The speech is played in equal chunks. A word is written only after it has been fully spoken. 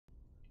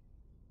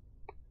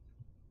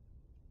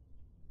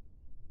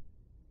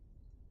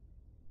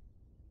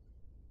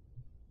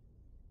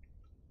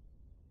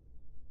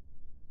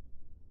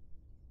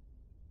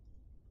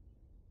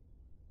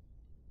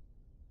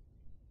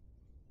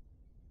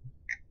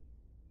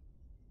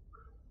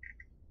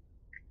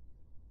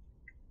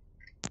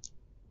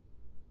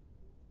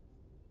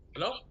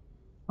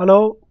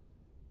Hello.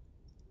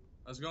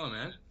 How's it going,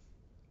 man?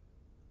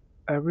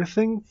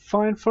 Everything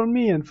fine for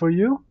me and for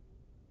you?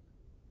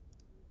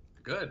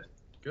 Good,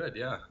 good,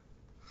 yeah.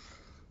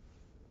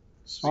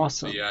 Sweet. So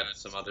Awesome. you had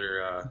some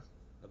other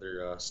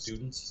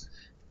students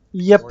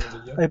Yep,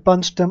 joining the I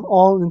bunched them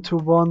all into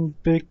one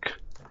big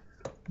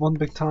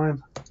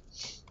time.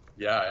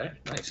 Yeah, eh?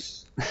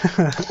 Nice.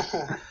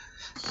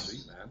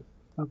 Sweet, man.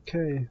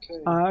 Okay.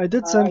 I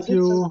did send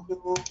you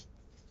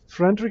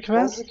friend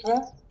request,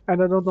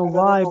 and I don't know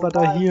why, but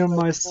I hear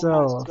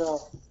myself.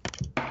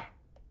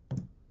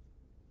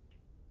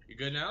 You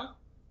good now?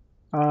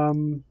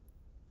 Um,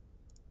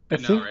 I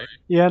Good think, now, right?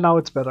 yeah, now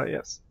it's better,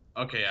 yes.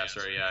 Okay, yeah,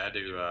 sorry, yeah, I had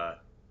to,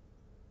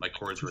 my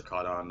cords were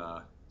caught on,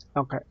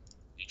 Okay,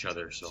 each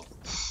other, so.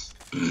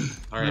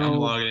 Alright, I'm no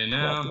logging in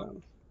now.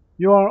 problem.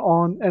 You are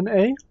on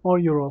NA or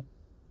Europe?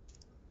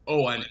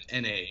 Oh, and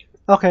NA.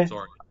 Okay,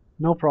 Sorry.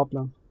 no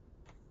problem.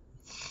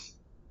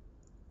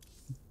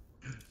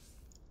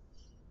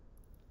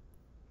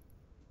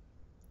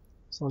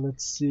 So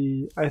let's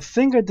see. I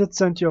think I did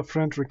send you a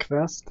friend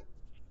request.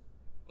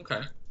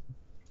 Okay.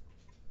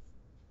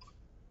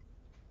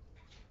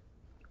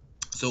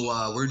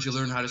 So, where'd you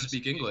learn how to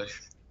speak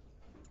English?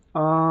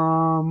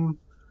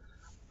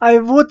 I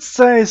would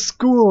say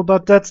school,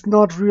 but that's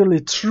not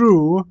really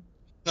true.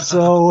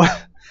 So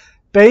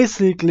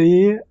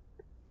basically,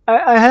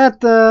 I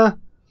had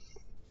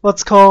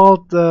what's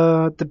called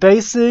the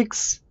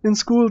basics in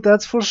school,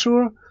 that's for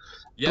sure.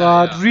 Yeah,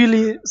 But yeah, for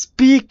really, sure.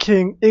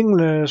 speaking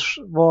English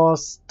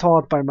was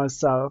taught by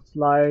myself.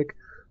 Like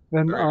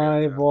when Very good,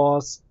 I yeah.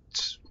 was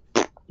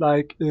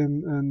like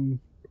in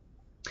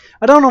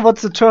I don't know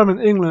what's the term in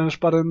English,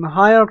 but in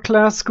higher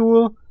class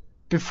school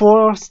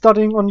before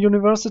studying on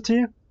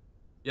university.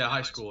 Yeah,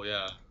 high school,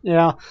 yeah.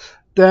 Yeah,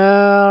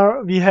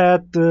 there we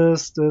had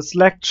this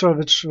lecture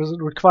which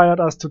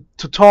required us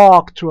to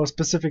talk to a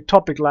specific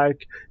topic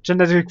like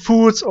genetic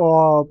foods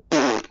or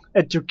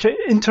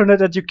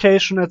internet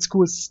education at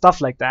school, stuff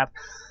like that.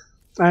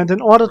 And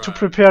in order to Right.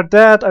 prepare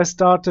that, I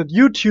started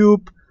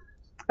YouTube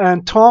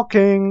and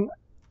talking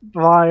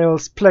while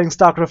playing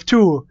StarCraft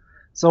 2.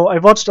 So I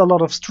watched a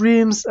lot of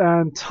streams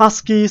and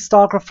Husky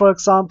StarCraft, for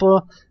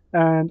example,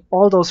 and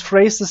all those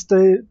phrases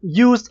they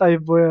used, I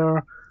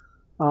were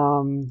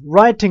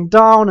writing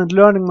down and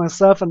learning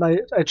myself, and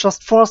I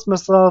just forced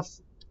myself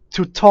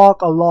to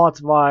talk a lot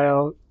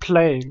while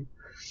playing.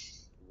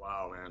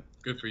 Wow, man.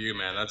 Good for you,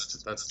 man.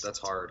 That's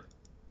hard.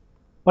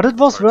 But it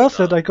That's was hard worth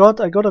it. stuff.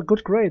 I got a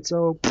good grade,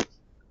 so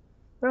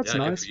that's Yeah,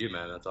 good for nice. you,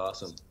 man. That's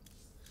awesome.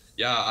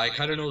 Yeah, I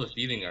kind of know the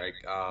feeling.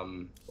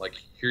 Like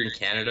here in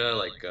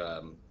Canada,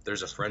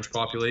 there's a French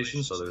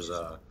population, so there's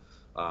a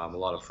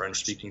lot of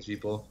French-speaking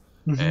people,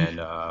 Hmm. and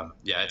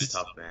yeah, it's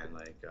tough, man.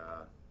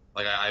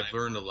 I've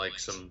learned like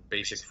some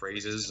basic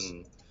phrases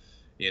and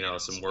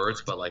some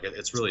words, but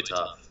it's really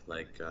tough.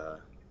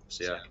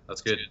 So yeah,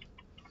 that's good.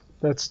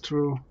 That's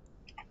true.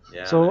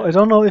 Yeah, So I man.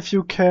 don't know if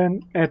you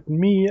can add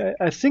me.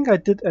 I think I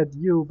did add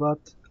you, but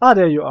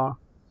there you are.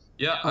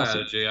 Yeah, I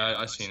Awesome. added Jay.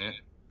 I seen it.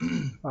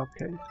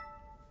 Okay.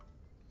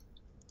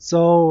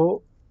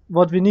 So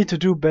what we need to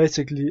do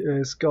basically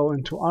is go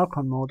into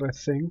Archon mode, I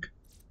think.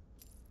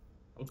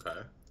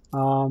 Okay.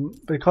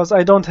 Because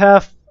I don't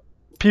have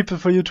people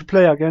for you to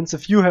play against.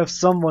 If you have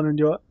someone in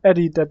your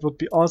eddy, that would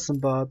be awesome,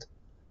 but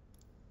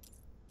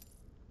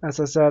as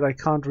I said, I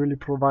can't really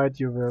provide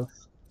you with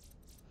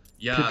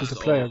Yeah. people to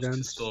play So,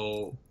 against.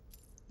 so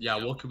yeah,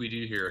 what could we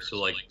do here?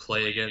 So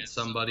play against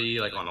somebody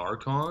like on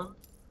Archon?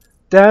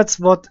 That's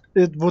what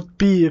it would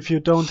be if you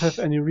don't have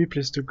any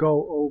replays to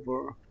go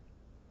over.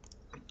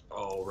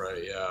 Oh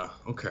right, yeah.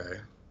 Okay.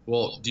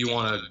 Well, do you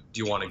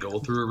wanna go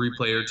through a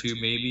replay or two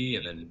maybe,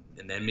 and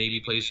then maybe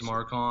play some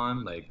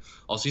Archon?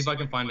 I'll see if I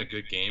can find a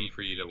good game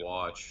for you to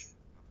watch.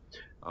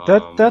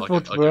 That Like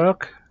would a good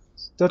work.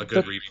 a That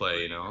good that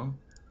replay, you know?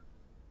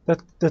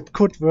 that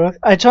could work.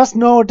 I just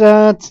know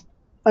that,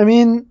 I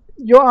mean,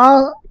 you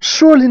are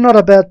surely not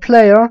a bad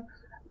player,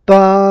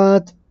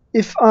 but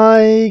if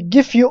I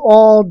dictate you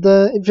all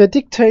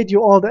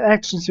the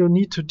actions you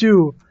need to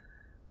do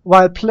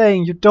while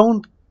playing, you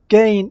don't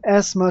gain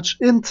as much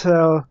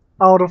intel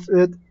out of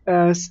it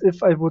as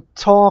if I would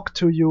talk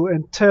to you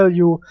and tell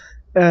you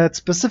at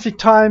specific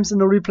times in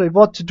the replay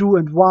what to do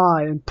and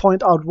why, and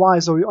point out why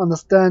so you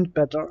understand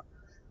better.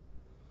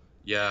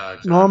 Yeah,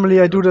 Normally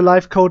I exactly. do the Okay.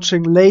 live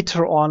coaching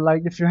later on,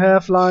 like if you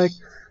have like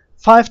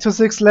 5 to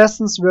 6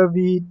 lessons where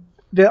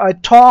I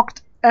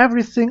talked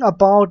everything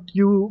about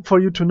you for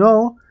you to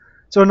know.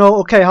 So know,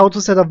 okay, how to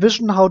set up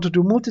vision, how to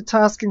do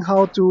multitasking,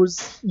 how to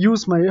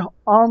use my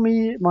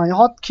army, my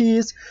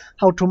hotkeys,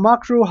 how to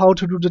macro, how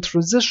to do the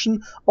transition,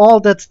 all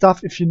that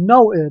stuff. If you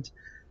know it,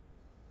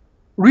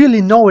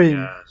 really knowing,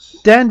 Yes.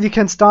 then we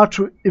can start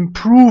to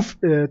improve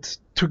it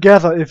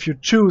together if you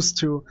choose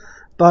to.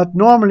 But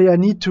normally I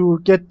need to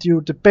get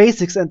you the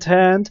basics at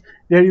hand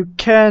where you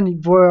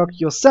can work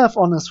yourself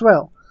on as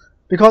well.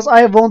 Because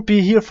I won't be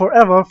here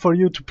forever for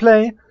you to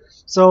play,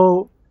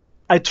 so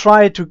I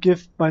try to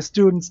give my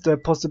students the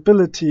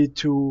possibility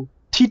to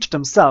teach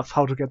themselves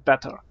how to get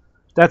better.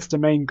 That's the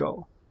main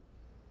goal.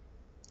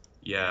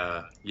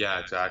 Yeah, yeah,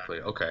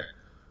 exactly. Okay.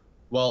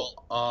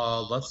 Well,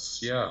 I'll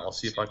see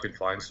if I can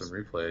find some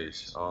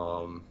replays.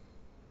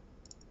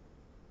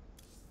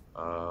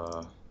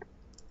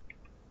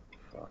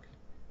 Fuck.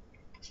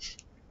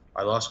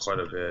 I lost quite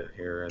a bit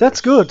here.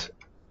 That's good.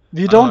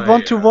 We don't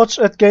want to watch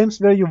at games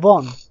where you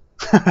won.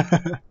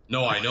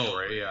 No, I know,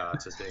 right? Yeah,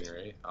 that's the thing,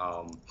 right?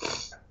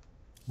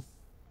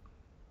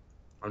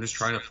 I'm just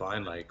trying to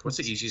find, like, what's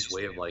the easiest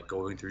way of, like,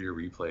 going through your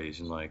replays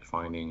and, like,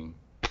 finding...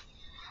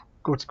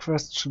 Good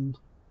question.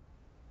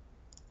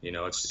 You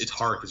know, it's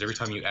hard because every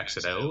time you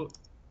exit out,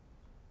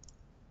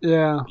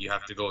 yeah, you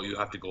have to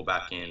go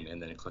back in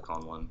and then click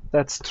on one.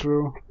 That's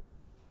true.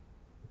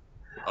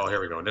 Oh,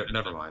 here we go.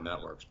 Never mind,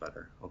 that works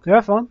better. Okay. You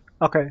have one?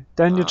 Okay,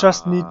 then you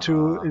just need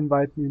to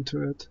invite me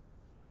into it.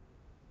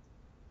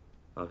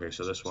 Okay,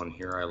 so this one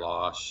here I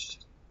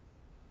lost.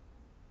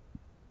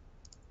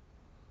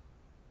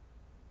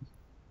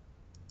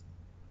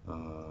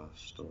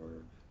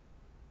 Stored.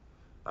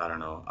 I don't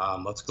know.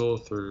 Let's go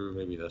through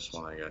maybe this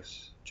one, I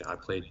guess. I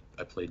played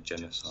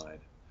Genocide.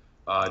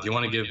 Do you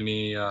want to give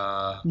me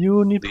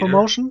You need leader?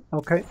 promotion?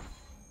 Okay.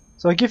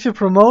 So I give you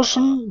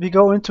promotion, we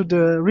go into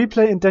the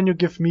replay, and then you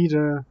give me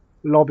the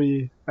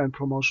lobby and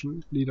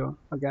promotion leader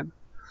again.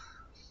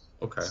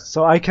 Okay.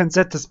 So I can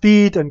set the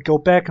speed and go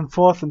back and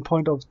forth and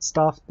point out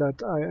stuff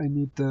that I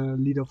need the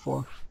leader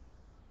for.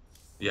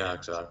 Yeah,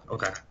 exactly.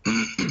 Okay.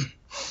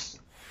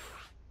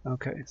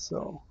 Okay,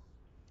 so...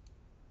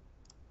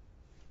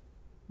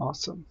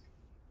 Awesome.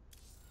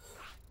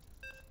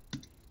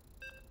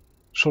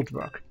 Should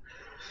work.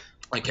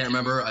 I can't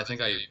remember. I don't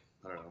know.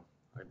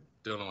 I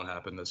don't know what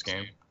happened this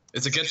game.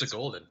 It's against the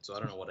Golden, so I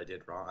don't know what I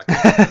did wrong.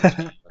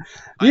 I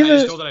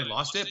just know that I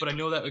lost it, but I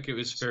know that it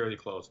was fairly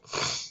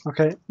close.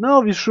 Okay,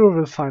 no, we sure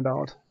will find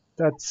out.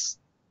 That's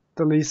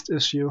the least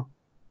issue.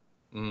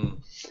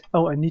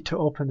 Oh, I need to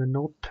open a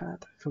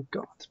notepad. I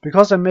forgot.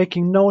 Because I'm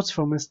making notes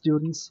for my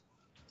students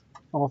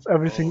of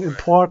everything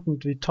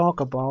important we talk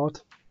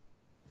about.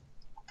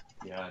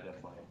 Yeah,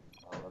 definitely.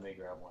 Let me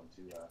grab one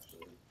too,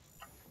 actually.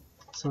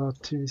 So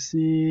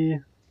TVC.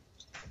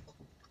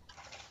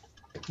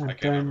 I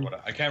can't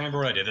remember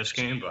what I did this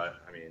game, but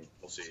I mean,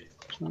 we'll see.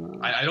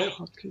 I don't.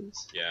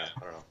 Hotkeys. Yeah, I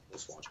don't know. We'll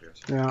swatch, I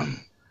guess. Yeah.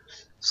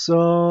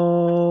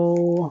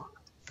 So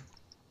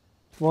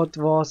what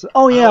was it?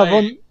 Oh yeah,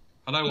 one.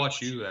 How did I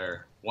watch you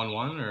there?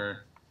 1-1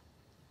 or?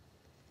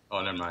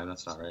 Oh, never mind.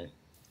 That's not right.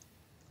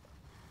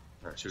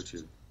 Alright,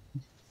 2-2.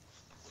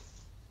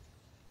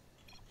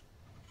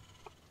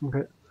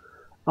 Okay.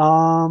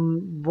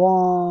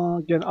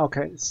 Again.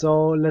 Okay.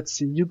 So let's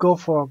see. You go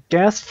for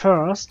gas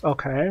first.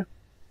 Okay.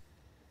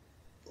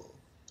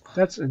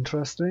 That's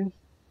interesting.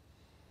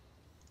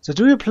 So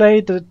do you play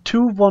the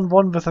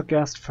 2-1-1 with a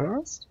gas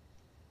first?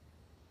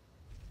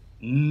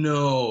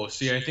 No.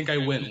 See, I think I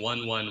went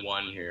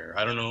 1-1-1 here.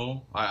 I don't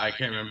know. I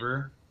can't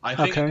remember. I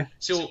think. Okay.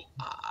 So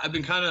I've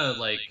been kind of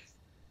like,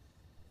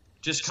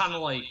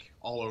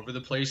 all over the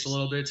place a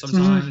little bit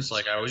sometimes.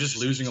 Like I was just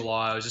losing a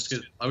lot. I was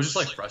just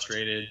like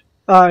frustrated.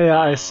 Oh yeah,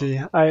 I see.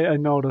 I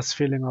know this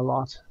feeling a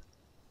lot.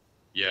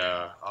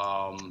 Yeah.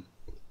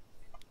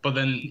 But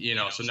then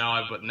so now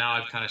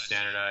I've kind of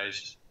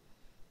standardized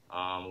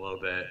a little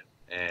bit,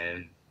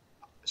 and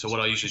so what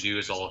I'll usually do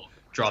is I'll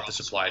drop the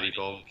supply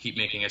depot, keep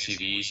making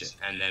SCVs,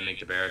 and then make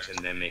the barracks, and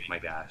then make my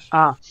gas.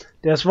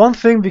 There's one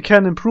thing we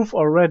can improve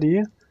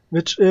already,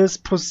 which is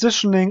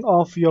positioning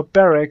of your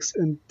barracks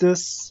in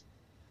this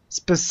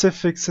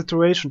specific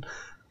situation.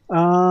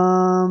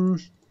 Not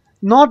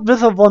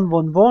with a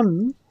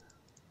 1-1-1,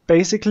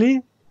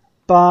 basically,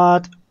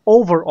 but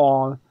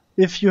overall,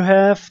 if you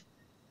have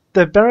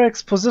the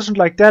barracks positioned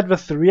like that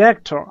with the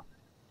reactor,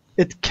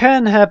 it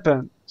can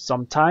happen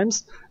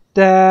sometimes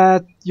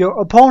that your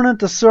opponent,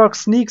 the Zerg,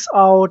 sneaks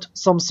out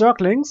some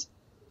Zerglings,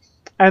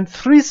 and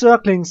 3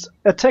 Zerglings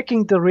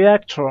attacking the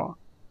reactor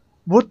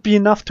would be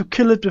enough to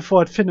kill it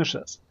before it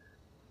finishes.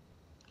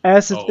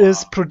 As it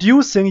is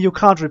producing, you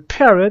can't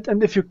repair it,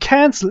 and if you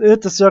cancel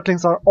it, the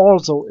Zerglings are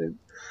also in.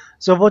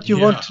 So what you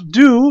want to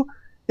do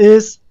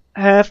is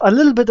have a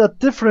little bit of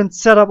different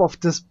setup of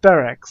this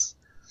barracks.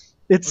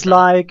 It's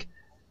like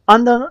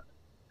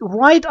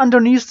right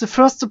underneath the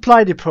first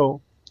supply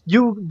depot,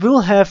 you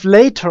will have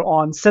later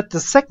on set the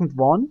second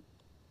one,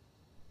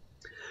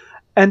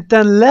 and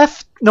then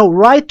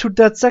right to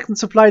that second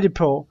supply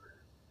depot,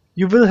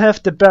 you will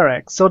have the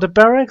barracks. So the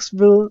barracks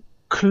will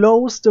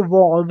close the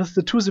wall with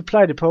the 2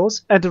 supply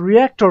depots, and the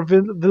reactor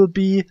will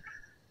be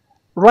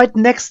right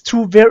next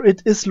to where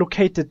it is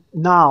located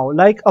now,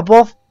 like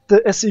above the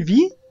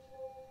SCV.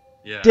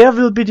 Yeah. There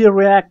will be the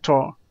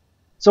reactor,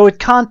 so it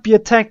can't be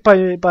attacked by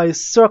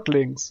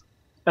Zerglings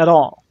at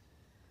all.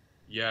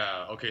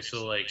 Yeah. Okay.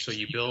 So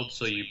you build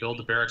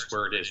the barracks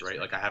where it is, right?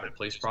 Like I have it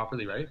placed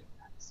properly, right?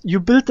 You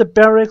build the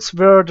barracks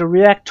where the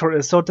reactor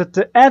is, so that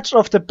the edge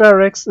of the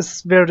barracks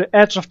is where the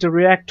edge of the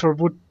reactor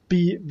would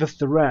be with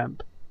the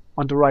ramp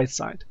on the right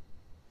side.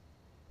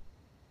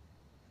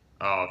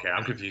 Oh, okay.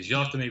 I'm confused.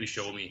 You'll have to maybe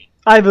show me.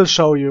 I will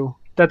show you.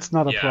 That's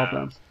not a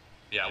problem.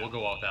 Yeah, we'll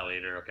go off that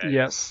later. Okay.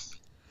 Yes.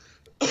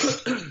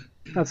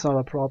 That's not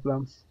a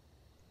problem.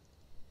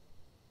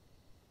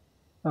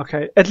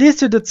 Okay, at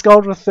least you did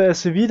scout with the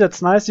SCV,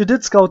 that's nice. You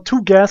did scout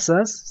 2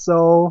 gases,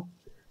 so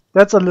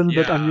that's a little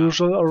bit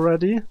unusual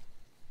already.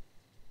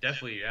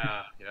 Definitely,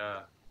 yeah.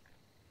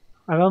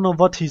 I don't know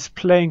what he's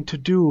planning to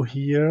do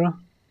here.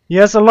 He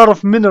has a lot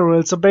of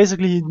minerals, so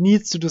basically he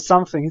needs to do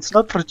something. He's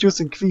not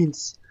producing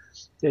queens.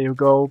 There you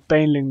go,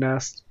 Baneling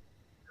Nest.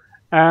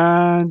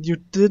 And you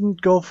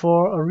didn't go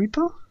for a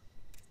Reaper?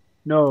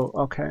 No,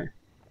 okay.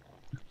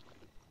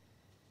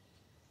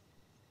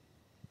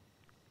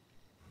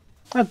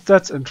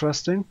 That's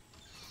interesting.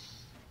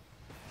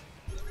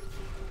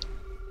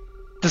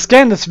 The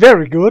scan is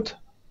very good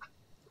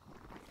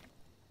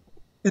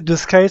in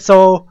this case,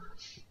 so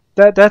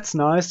that's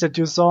nice that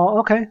you saw,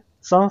 okay,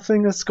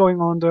 something is going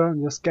on there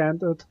and you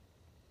scanned it.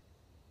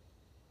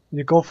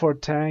 You go for a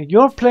tank.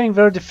 You're playing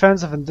very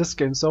defensive in this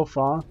game so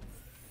far.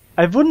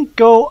 I wouldn't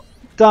go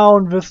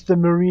down with the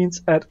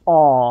Marines at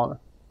all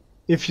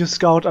if you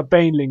scout a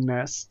Baneling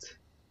Nest.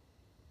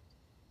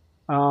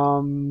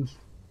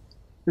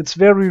 It's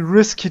very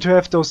risky to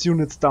have those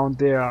units down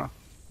there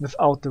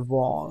without the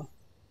wall.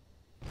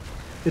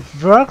 It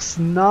works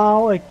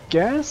now, I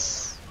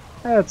guess.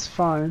 Yeah, it's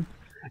fine.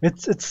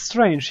 It's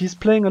strange. He's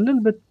playing a little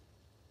bit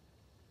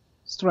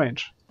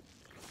strange.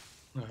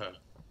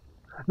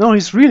 No,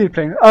 he's really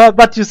playing.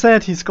 But you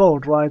said he's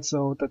gold, right?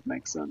 So that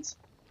makes sense.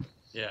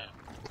 Yeah.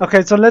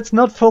 Okay, so let's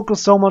not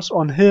focus so much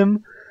on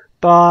him,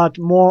 but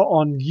more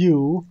on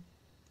you.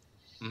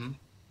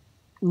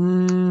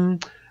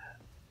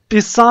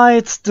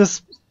 Besides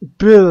this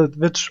build,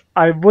 which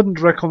I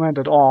wouldn't recommend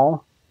at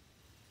all,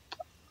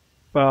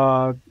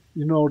 but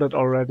you know that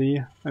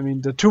already. I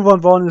mean, the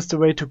 2-1-1 is the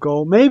way to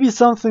go. Maybe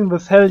something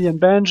with Hellion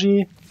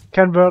Banshee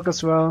can work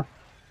as well,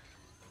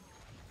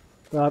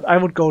 but I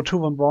would go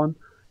 2-1-1.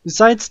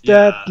 Besides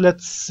that,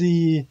 let's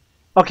see.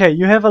 Okay,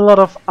 you have a lot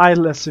of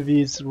idle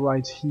SCVs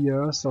right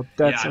here, so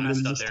that's a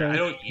little mistake. There. I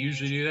don't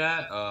usually do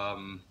that.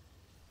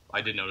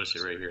 I did notice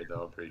it right here,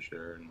 though. I'm pretty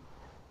sure. And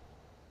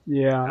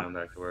yeah.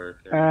 Back to work.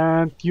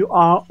 Yeah. And you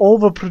are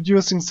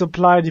overproducing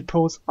supply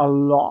depots a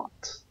lot.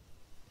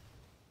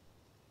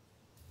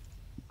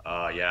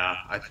 Yeah.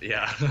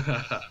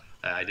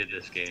 I did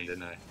this game,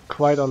 didn't I?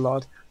 Quite a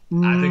lot.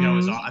 I think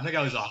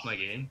I was off my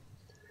game.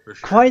 For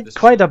sure.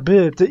 Quite a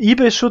bit. The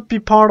eBay should be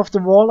part of the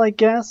wall, I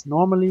guess.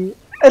 Normally,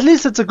 at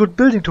least it's a good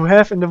building to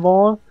have in the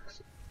wall.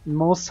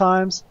 Most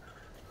times.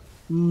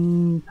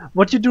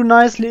 What you do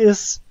nicely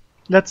is,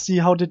 let's see,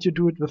 how did you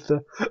do it with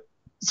the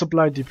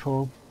supply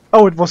depot?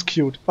 Oh, it was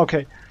cute.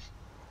 Okay,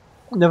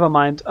 never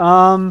mind.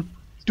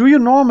 Do you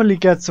normally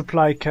get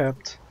supply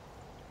capped?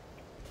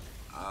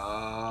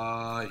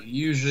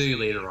 Usually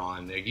later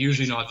on. Like,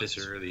 usually not this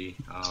early.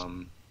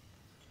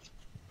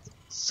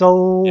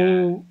 So.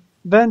 Yeah.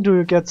 When do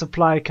you get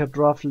supply capped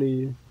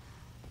roughly?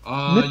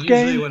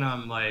 Usually when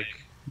I'm like,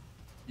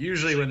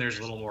 usually when there's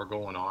a little more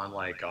going on,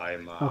 like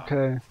I'm.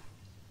 Okay.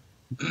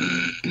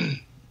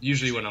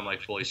 Usually when I'm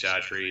like fully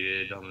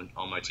saturated on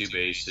my 2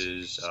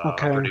 bases,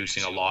 okay. I'm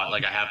producing a lot.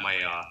 Like I have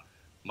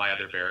my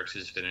other barracks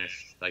is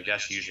finished. Like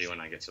that's usually when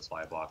I get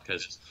supply blocked.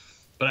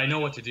 But I know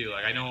what to do.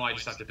 Like I know I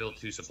just have to build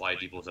 2 supply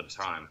depots at a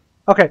time.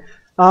 Okay.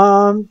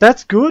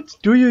 That's good.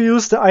 Do you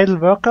use the idle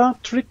worker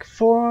trick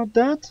for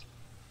that?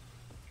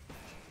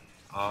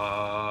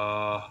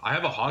 I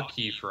have a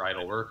hotkey for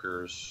idle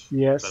workers.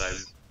 Yes. That I'm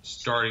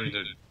starting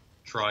to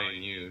try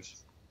and use.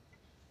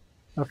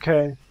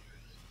 Okay.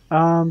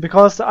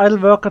 Because the idle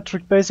worker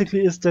trick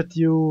basically is that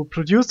you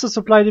produce the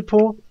supply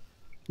depot,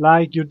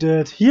 like you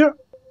did here.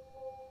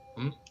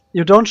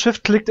 You don't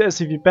shift click the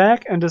SCV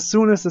back, and as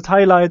soon as it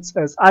highlights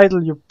as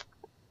idle, you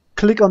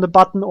click on the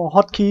button or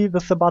hotkey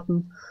with the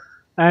button,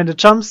 and it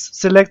jumps,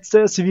 selects the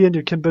SCV, and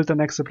you can build the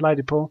next supply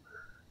depot.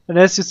 And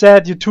as you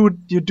said, you do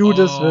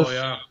this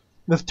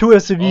with 2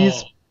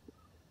 SCVs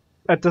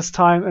at this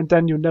time, and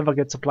then you never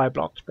get supply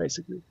blocked,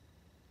 basically.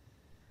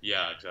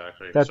 Yeah,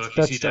 exactly. That's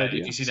if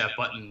you see that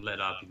button lit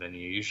up, then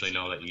you usually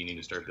know that you need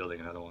to start building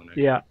another one. Right?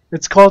 Yeah,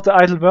 it's called the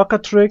idle worker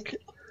trick,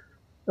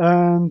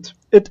 and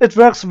it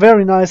works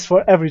very nice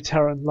for every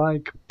Terran.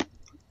 Like,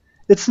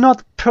 it's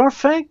not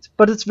perfect,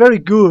 but it's very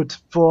good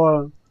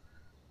for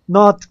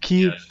not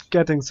keep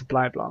getting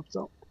supply blocked.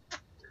 So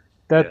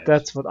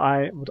that's what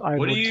I would.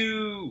 What do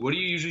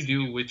you usually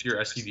do with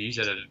your SCVs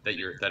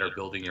that are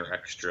building your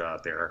extra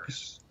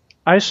barracks?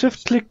 I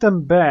shift click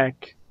them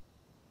back.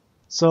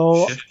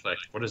 So shift click.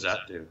 What does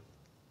that do?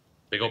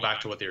 They go back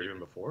to what they were doing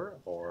before,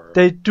 or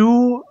they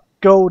do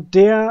go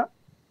there.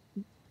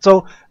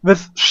 So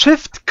with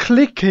shift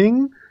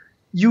clicking,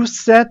 you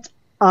set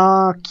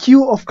a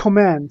queue of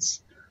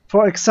commands.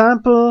 For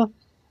example,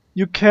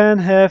 you can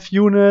have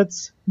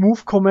units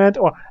move command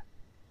or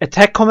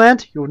attack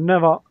command. You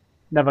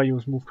never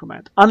use move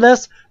command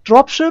unless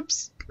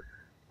dropships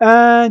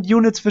and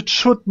units which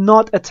should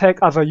not attack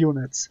other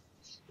units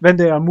when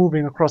they are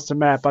moving across the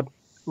map, but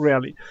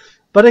rarely.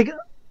 But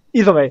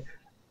either way,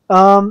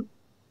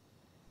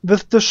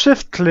 with the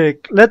shift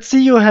click, let's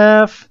see, you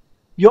have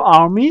your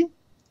army,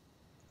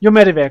 your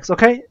medivacs.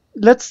 Okay,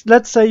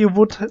 let's say you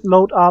would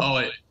load up.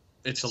 Oh,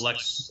 it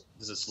selects.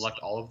 Does it select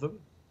all of them?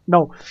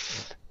 No.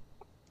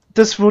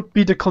 this would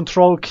be the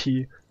control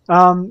key.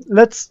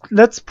 Let's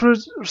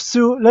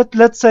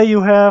say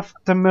you have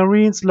the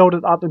Marines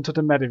loaded up into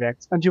the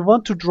medevacs and you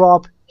want to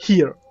drop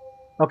here,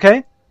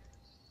 okay?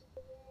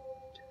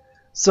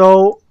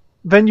 So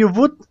when you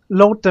would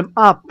load them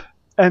up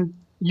and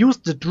use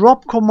the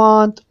drop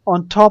command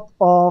on top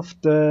of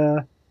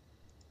the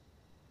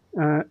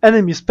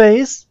enemy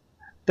space,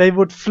 they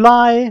would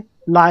fly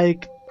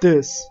like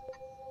this.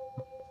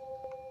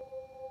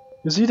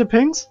 You see the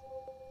pings?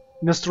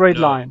 In a straight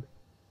line.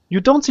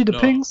 You don't see the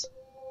pings?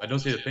 I don't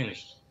see the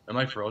pings. Am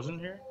I frozen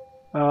here?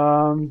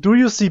 Do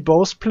you see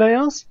both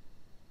players?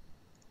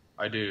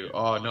 I do.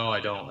 Oh, no,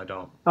 I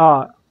don't.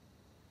 Ah.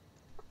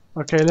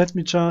 Okay, let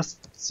me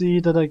just see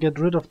that I get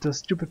rid of the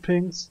stupid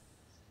pings.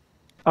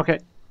 Okay.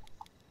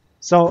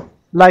 So,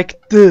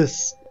 like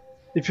this.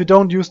 If you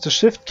don't use the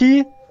shift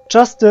key,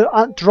 just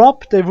the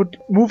drop, they would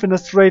move in a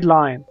straight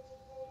line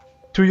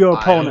to your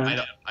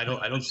opponent. I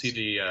don't see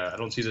the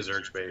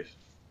Zerg space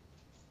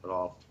at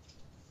all.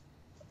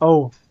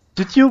 Oh,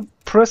 did you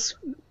press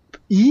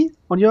E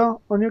on your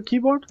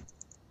keyboard?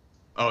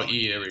 Oh,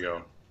 E, there we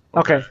go.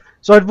 Okay,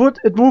 so it would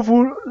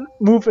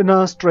move in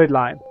a straight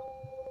line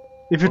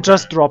if you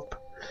just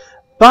drop.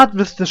 But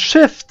with the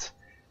shift,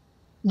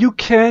 you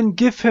can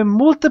give him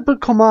multiple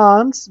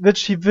commands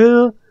which he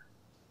will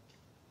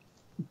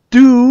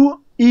do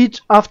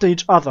each after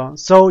each other.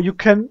 So you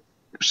can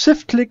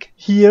shift click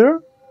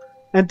here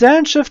and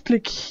then shift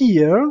click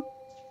here.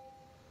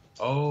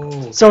 Oh.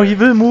 Okay. So he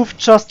will move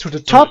just to the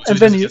top and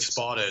then he gets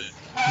spotted.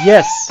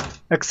 Yes,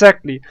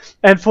 exactly.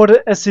 And for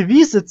the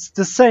SCVs it's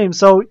the same.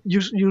 So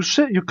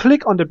you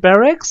click on the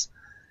barracks,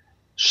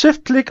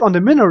 shift click on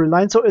the mineral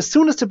line. So as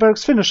soon as the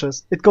barracks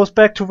finishes, it goes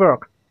back to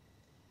work.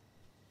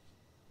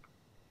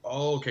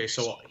 Oh, okay,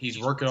 so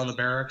he's working on the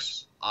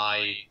barracks.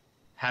 I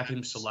have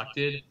him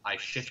selected. I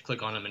shift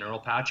click on a mineral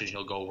patch and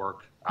he'll go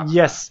work.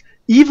 Yes,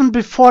 even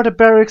before the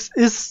barracks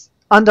is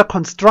under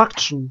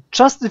construction.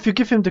 Just if you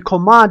give him the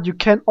command, you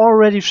can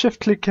already shift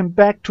click him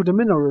back to the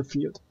mineral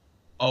field.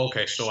 Oh,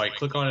 okay, so I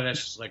click on an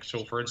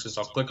so for instance,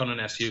 I'll click on an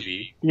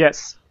SUV.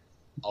 Yes.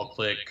 I'll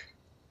click.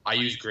 I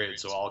use grid,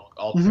 so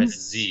I'll press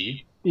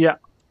Z. Yeah.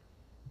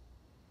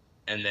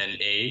 And then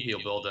A,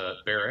 he'll build a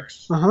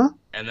barracks.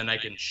 And then I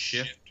can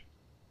shift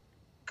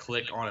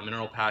click on a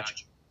mineral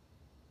patch.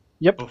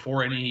 Yep.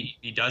 Before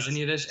he does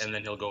any of this, and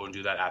then he'll go and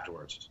do that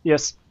afterwards.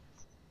 Yes.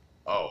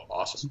 Oh,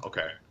 awesome.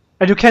 Okay.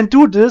 And you can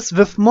do this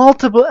with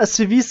multiple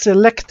SCVs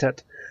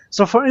selected.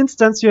 So for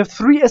instance, you have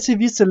 3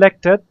 SCVs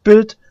selected,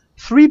 build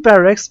 3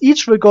 barracks,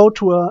 each will go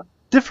to a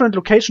different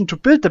location to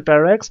build the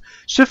barracks,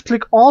 shift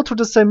click all to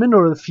the same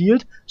mineral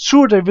field.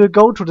 Sure, they will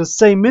go to the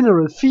same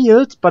mineral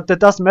field, but that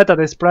doesn't matter,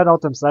 they spread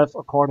out themselves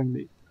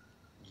accordingly.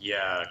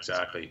 Yeah,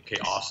 exactly.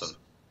 Okay, awesome.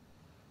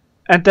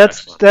 And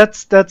that's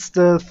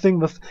the thing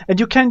with, and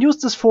you can use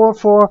this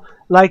for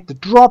like the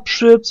drop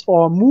ships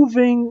or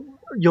moving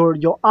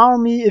your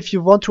army. If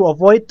you want to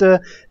avoid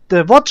the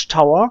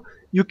watchtower,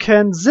 you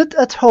can sit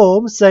at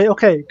home, say,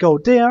 okay, go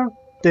there,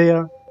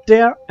 there,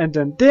 there, and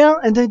then there,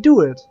 and they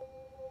do it.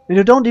 And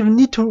you don't even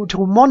need to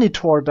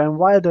monitor them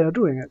while they're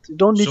doing it. You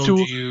don't need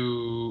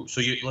to.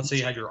 So let's say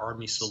you had your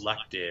army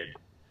selected.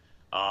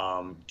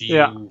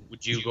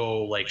 Would you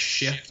go like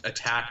shift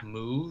attack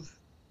move?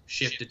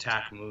 Shift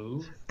attack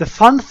move. The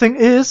fun thing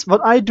is,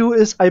 what I do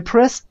is I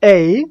press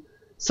A,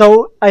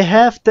 so I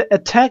have the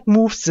attack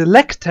move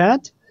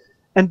selected,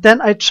 and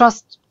then I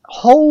just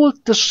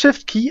hold the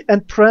shift key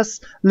and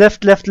press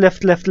left, left,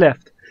 left, left,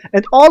 left.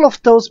 And all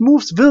of those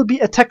moves will be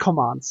attack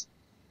commands.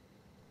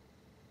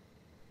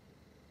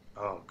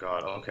 Oh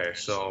god, okay,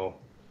 so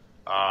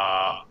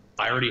I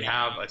already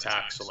have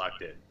attack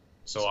selected.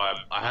 So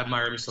I have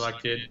my army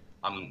selected,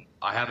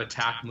 I have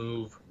attack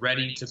move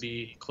ready to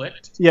be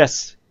clicked.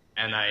 Yes.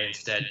 And I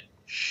instead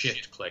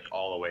shift click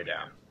all the way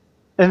down.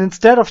 And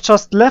instead of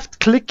just left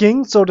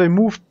clicking, so they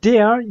move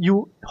there,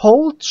 you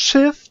hold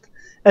shift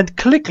and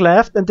click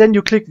left, and then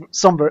you click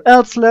somewhere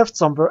else left,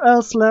 somewhere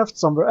else left,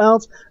 somewhere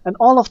else, and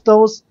all of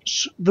those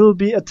will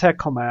be attack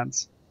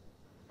commands.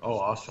 Oh,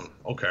 awesome.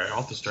 Okay, I'll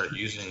have to start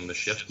using the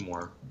shift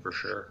more, for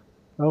sure.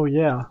 Oh,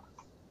 yeah.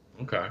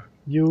 Okay.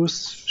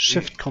 Use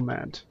shift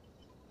command.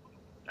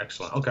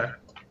 Excellent, okay.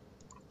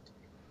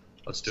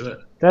 Let's do it.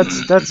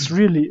 That's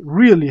really,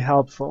 really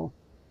helpful.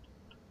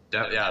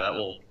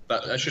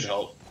 That should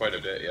help quite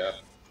a bit, yeah.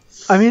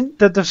 I mean,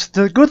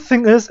 the good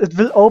thing is it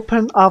will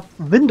open up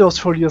windows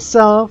for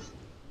yourself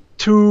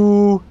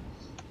to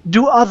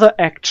do other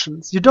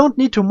actions. You don't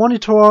need to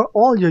monitor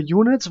all your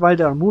units while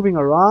they are moving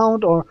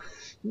around, or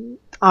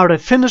are they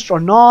finished or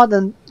not,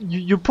 and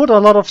you put a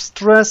lot of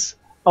stress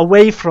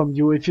away from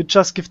you if you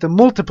just give them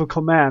multiple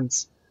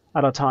commands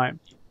at a time,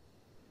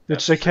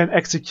 which they can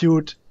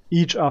execute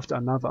each after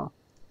another.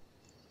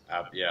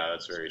 Yeah,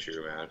 that's very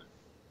true, man.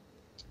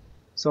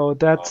 So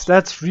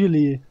that's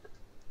really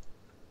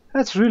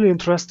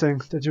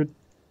interesting that you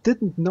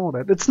didn't know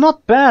that. It's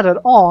not bad at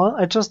all.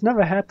 I just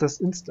never had this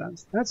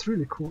instance. That's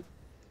really cool,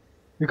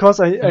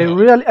 because I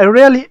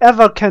rarely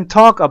ever can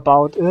talk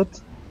about it,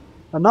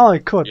 and now I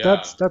could.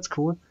 Yeah. That's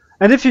cool.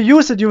 And if you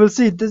use it, you will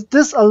see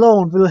this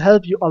alone will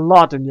help you a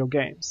lot in your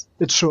games.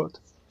 It should.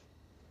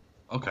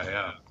 Okay,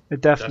 yeah.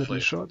 It definitely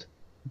should.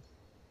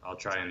 I'll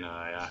try and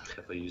yeah,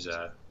 definitely use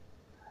that.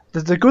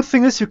 The good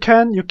thing is you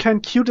can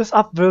queue this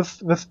up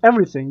with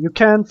everything. You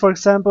can, for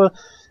example,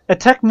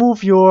 attack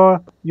move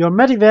your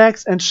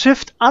medivacs and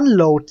shift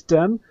unload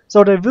them,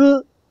 so they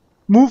will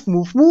move,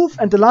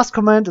 and the last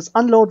command is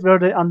unload, where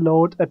they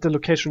unload at the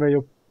location where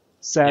you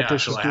said they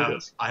should do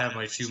this. I have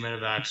my 2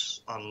 medivacs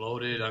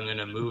unloaded. I'm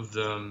gonna move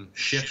them,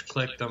 shift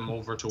click them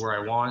over to where I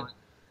want,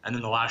 and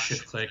then the last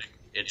shift click,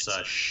 it's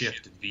a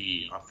shift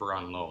V for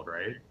unload,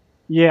 right?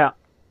 Yeah.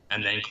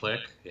 And then click.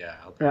 Yeah.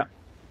 Okay. Yeah.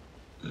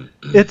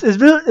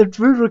 It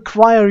will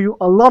require you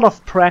a lot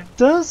of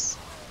practice,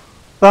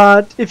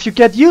 but if you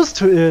get used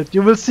to it,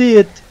 you will see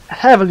it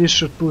heavily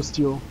should boost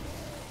you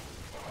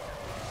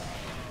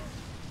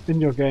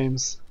in your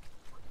games.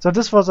 So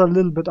this was a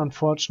little bit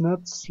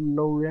unfortunate.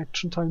 Slow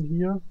reaction time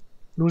here,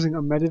 losing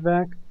a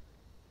medivac.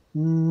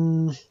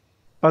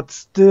 But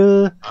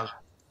still,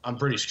 I'm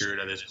pretty screwed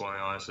at this point,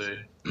 honestly.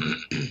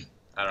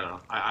 I don't know.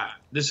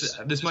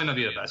 This might not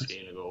be the best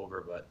game to go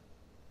over, but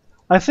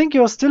I think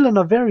you're still in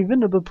a very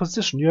winnable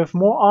position. You have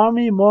more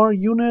army, more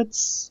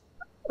units.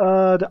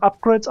 The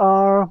upgrades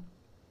are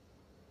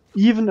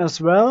even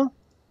as well.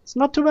 It's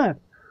not too bad.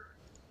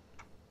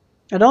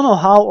 I don't know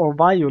how or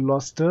why you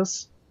lost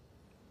this.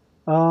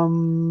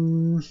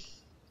 So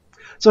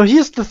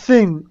here's the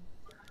thing.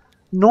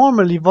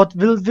 Normally what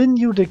will win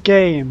you the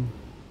game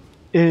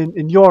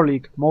in your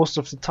league most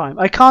of the time.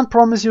 I can't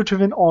promise you to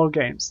win all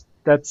games.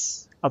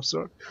 That's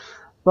absurd.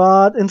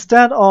 But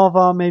instead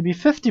of maybe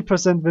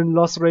 50%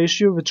 win-loss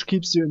ratio, which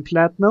keeps you in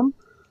platinum,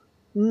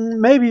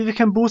 maybe we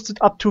can boost it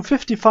up to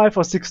 55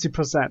 or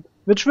 60%,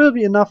 which will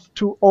be enough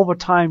to over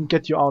time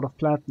get you out of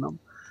platinum.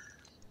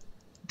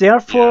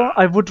 Therefore,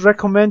 I would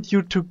recommend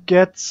you to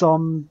get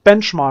some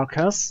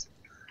benchmarks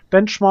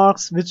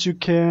which you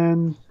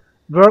can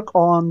work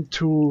on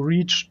to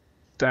reach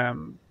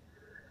them,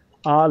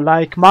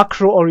 like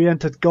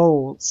macro-oriented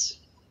goals.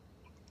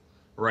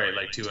 Right,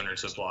 like 200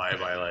 supply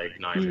by like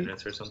 9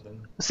 minutes or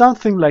something?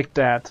 Something like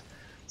that.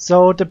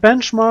 So the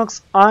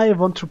benchmarks I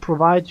want to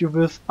provide you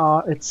with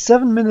are at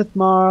 7-minute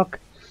mark,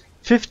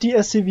 50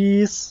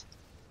 SCVs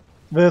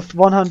with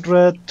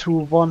 100 to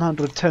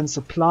 110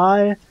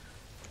 supply,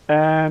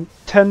 and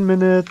 10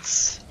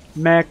 minutes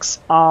max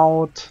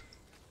out,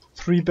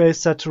 3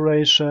 base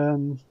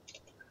saturation,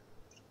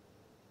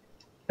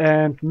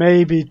 and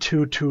maybe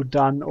 2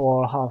 done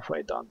or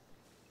halfway done.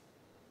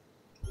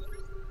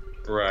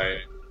 Right.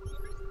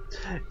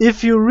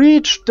 If you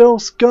reach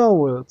those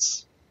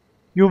goals,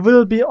 you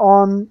will be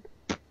on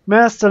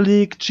Master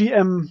League,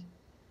 GM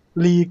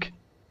League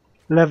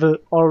level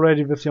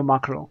already with your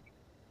macro.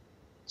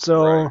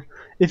 So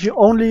if you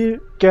only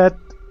get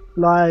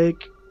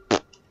like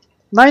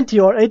 90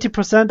 or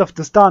 80% of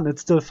this done,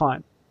 it's still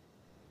fine.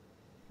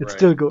 It's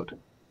still good.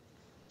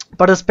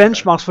 But as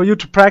benchmarks for you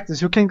to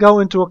practice, you can go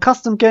into a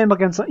custom game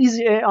against an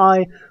easy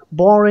AI,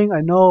 boring,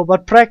 I know,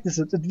 but practice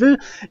it.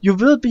 You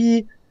will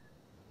be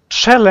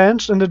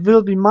challenged, and it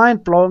will be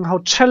mind-blowing how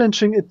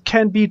challenging it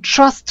can be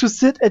just to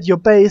sit at your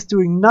base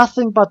doing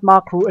nothing but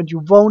macro and you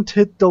won't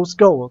hit those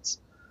goals.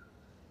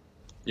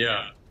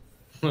 Yeah.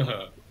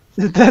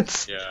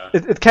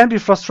 It can be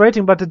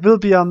frustrating, but it will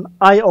be an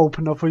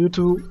eye-opener for you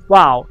to,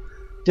 wow,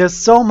 there's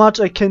so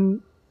much I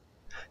can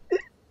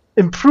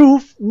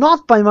improve,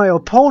 not by my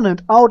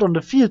opponent out on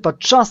the field, but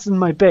just in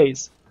my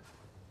base.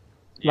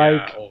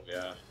 Like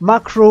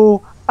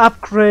macro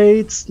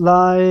upgrades,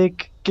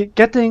 like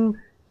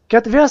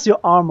where's your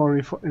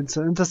armory, for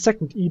instance, in the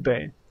second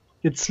eBay?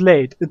 It's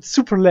late. It's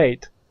super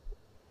late.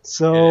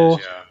 So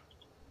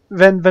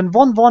when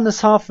 1-1 is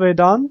halfway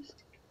done,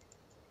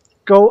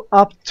 go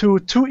up to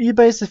 2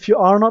 eBays if you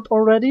are not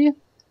already,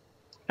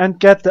 and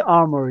get the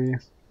armory.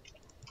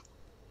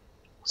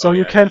 So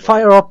you can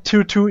fire up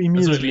 2-2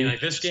 immediately. That's what I mean.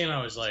 Like this game,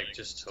 I was like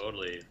just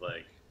totally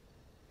like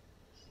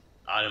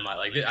out of my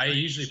I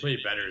usually play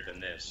better than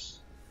this.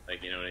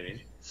 Like, you know what I mean?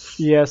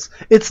 Yes,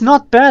 it's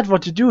not bad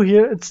what you do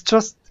here. It's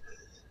just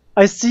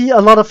I see a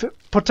lot of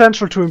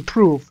potential to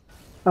improve.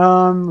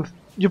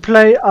 You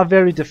play a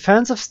very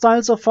defensive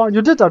style so far.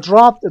 You did a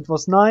drop, it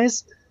was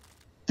nice.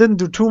 Didn't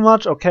do too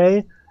much,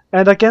 okay.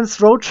 And against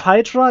Roach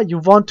Hydra, you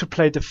want to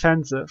play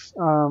defensive.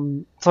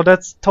 So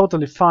that's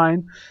totally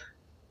fine.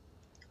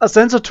 A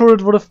sensor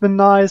turret would have been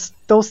nice.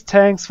 Those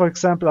tanks, for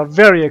example, are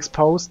very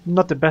exposed.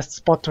 Not the best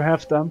spot to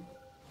have them.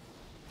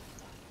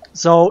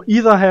 So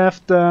either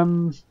have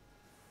them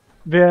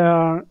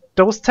where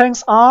those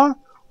tanks are,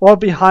 or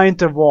behind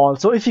the wall.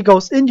 So if he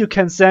goes in, you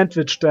can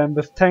sandwich them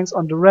with tanks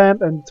on the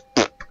ramp and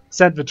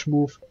sandwich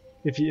move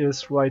if he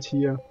is right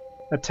here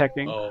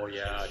attacking. Oh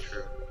yeah,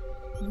 true.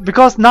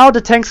 Because now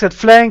the tanks get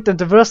flanked, and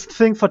the worst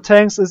thing for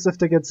tanks is if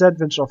they get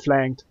sandwiched or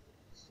flanked.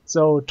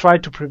 So try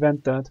to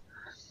prevent that.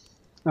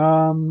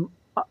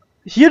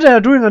 Here they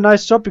are doing a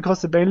nice job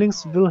because the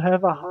banelings will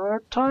have a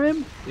hard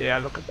time. Yeah,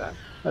 look at that.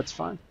 That's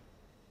fine.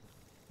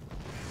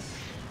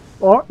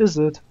 Or is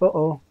it?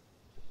 Uh-oh.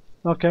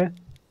 Okay.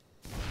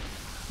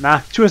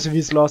 Nah, 2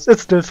 SCVs lost.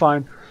 It's still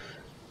fine.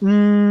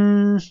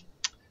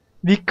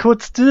 We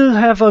could still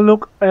have a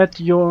look at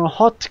your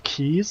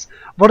hotkeys.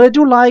 What I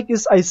do like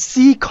is I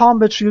see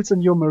combat shields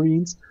in your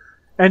Marines,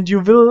 and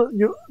you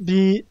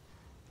be.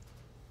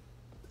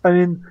 I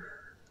mean,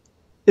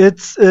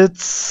 it's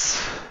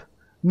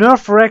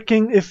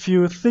nerve-wracking if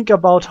you think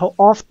about how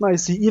often I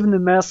see, even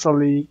in Master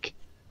League,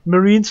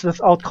 Marines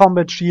without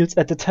combat shields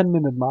at the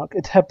 10-minute mark.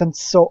 It happens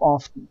so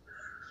often.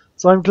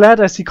 So I'm glad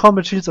I see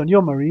combat shields on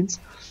your Marines.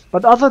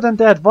 But other than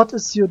that, what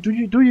is your do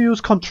you use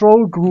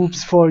control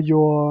groups for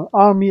your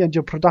army and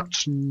your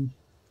production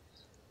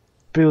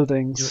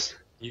buildings?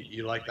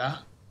 You like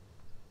that?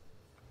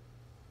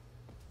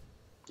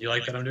 You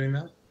like that I'm doing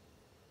that?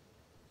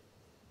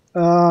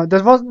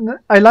 That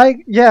wasn't. I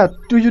like. Yeah.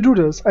 Do you do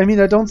this? I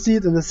mean, I don't see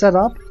it in the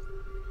setup.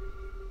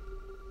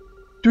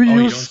 Do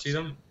you use? You don't see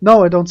them?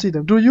 No, I don't see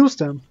them. Do you use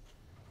them?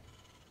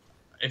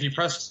 If you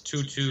press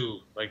 2-2,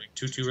 like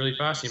 2-2 really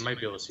fast, you might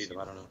be able to see them.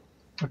 I don't know.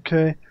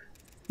 Okay.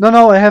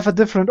 No, I have a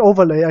different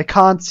overlay. I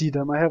can't see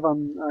them. I have a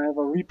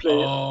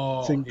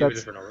replay thing. You have a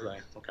different overlay.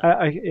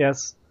 Okay.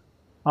 Yes.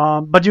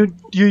 But you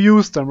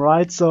use them,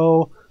 right?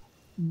 So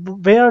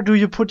where do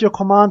you put your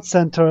command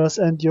centers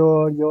and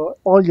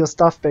all your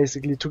stuff,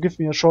 basically, to give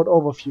me a short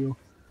overview?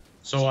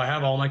 So I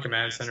have all my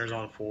command centers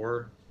on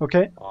 4.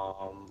 Okay.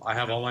 I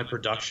have all my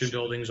production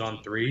buildings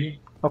on 3.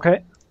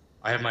 Okay.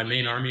 I have my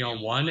main army on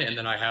 1, and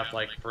then I have,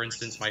 like, for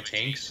instance, my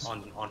tanks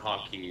on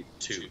hotkey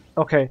 2.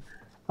 Okay.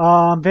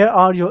 Where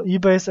are your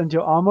e-base and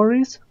your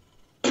armories?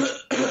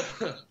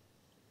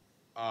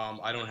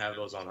 I don't have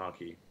those on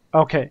hotkey.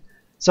 Okay.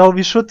 So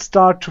we should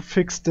start to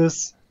fix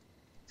this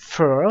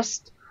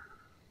first.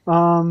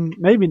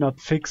 Maybe not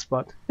fix,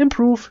 but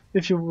improve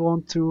if you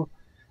want to.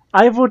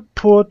 I would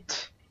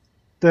put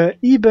the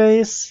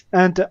e-base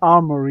and the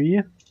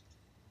armory,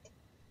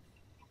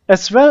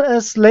 as well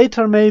as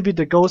later maybe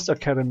the Ghost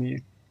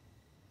Academy.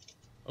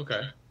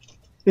 Okay.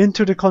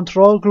 Into the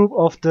control group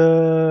of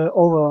the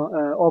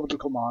orbital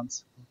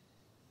commands.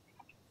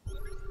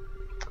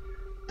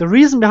 The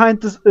reason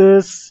behind this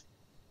is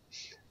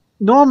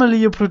normally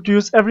you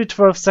produce every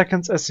 12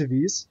 seconds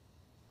SCVs.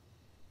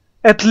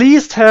 At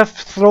least have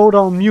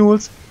throwdown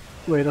mules,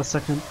 wait a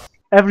second,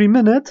 every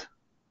minute.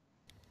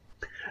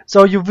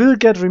 So you will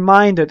get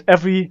reminded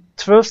every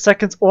 12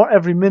 seconds or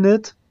every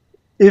minute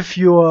if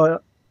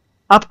your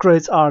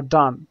upgrades are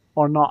done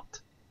or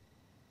not.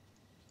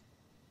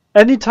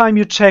 Anytime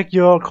you check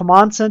your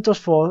command centers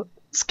for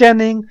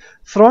scanning,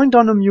 throwing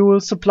down a mule,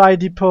 supply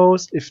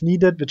depots if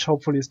needed, which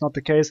hopefully is not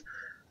the case,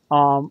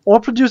 or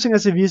producing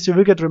SCVs, you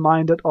will get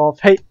reminded of,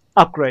 hey,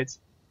 upgrades.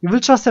 You will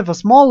just have a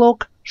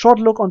short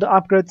look on the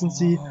upgrades and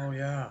see,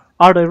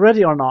 are they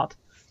ready or not?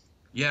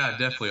 Yeah,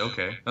 definitely.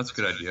 Okay, that's a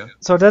good idea.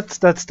 So that's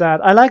that.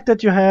 I like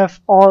that you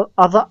have all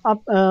other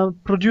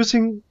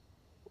producing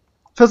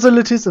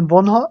facilities in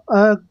one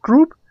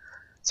group.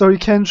 So you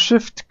can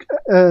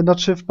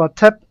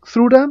tap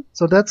through them.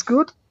 So that's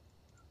good.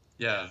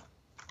 Yeah.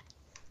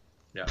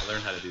 Yeah, I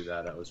learned how to do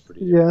that. That was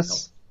pretty Yes.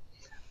 helpful.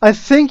 I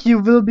think you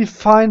will be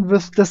fine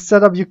with the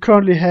setup you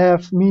currently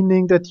have,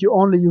 meaning that you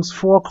only use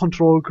 4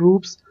 control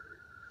groups.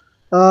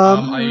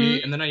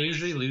 And then I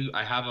usually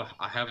I have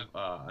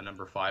a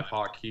number 5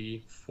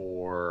 hotkey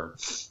for.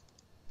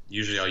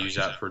 Usually I'll use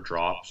that for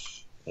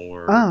drops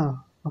or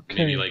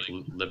maybe like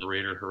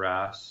Liberator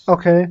Harass.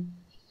 Okay.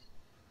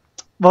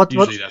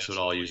 Usually that's what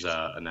I'll use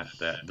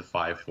the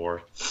 5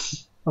 for.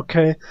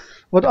 Okay.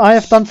 What I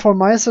have done for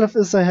myself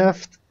is I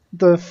have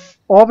the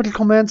orbital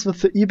commands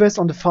with the e-base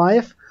on the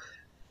 5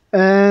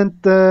 and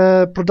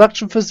the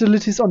production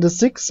facilities on the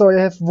 6. So I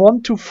have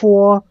 1 to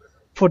 4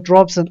 for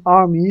drops and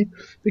army,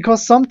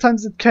 because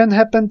sometimes it can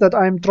happen that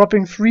I'm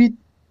dropping 3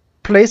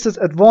 places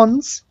at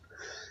once,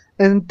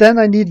 and then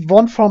I need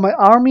 1 for my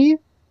army,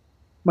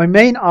 my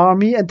main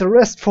army, and the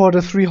rest for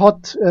the 3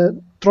 hot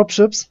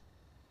dropships.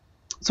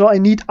 So I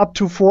need up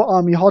to 4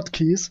 army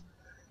hotkeys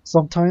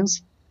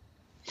sometimes.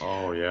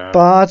 Oh yeah.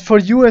 But for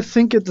you, I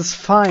think it is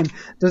fine.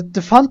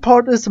 The fun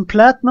part is in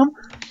Platinum,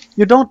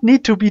 you don't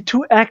need to be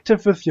too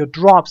active with your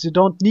drops. You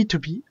don't need to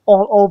be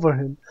all over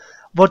him.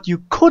 What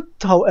you could,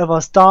 however,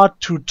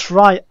 start to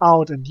try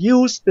out and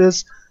use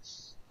is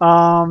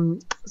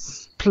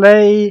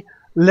play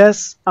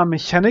less a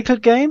mechanical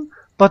game,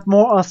 but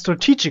more a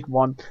strategic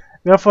one.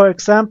 Where, for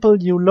example,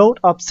 you load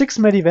up 6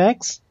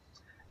 medivacs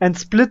and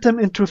split them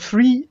into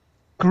 3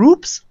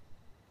 groups,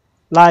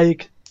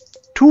 like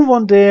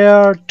 2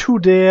 there, 2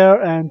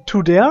 there, and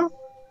 2 there.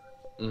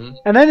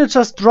 And then you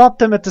just drop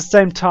them at the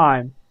same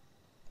time.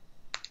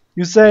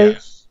 You say,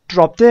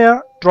 drop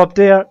there, drop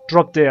there,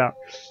 drop there.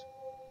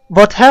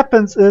 What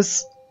happens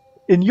is,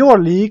 in your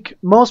league,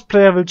 most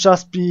players will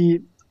just be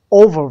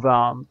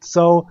overwhelmed.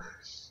 So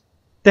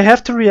they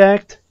have to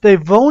react. They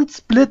won't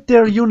split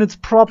their units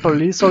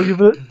properly, so you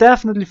will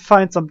definitely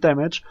find some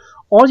damage.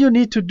 All you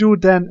need to do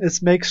then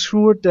is make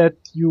sure that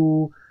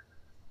you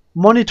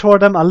monitor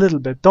them a little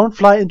bit. Don't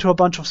fly into a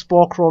bunch of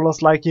spore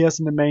crawlers like he has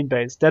in the main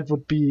base. That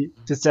would be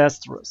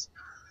disastrous.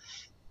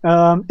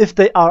 If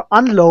they are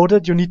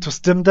unloaded, you need to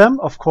stim them,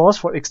 of course,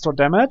 for extra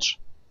damage.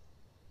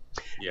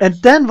 Yes. And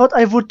then what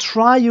I would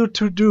try you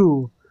to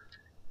do,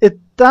 it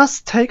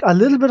does take a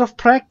little bit of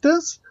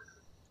practice,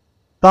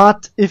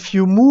 but if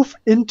you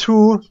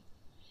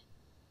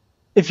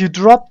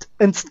dropped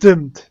and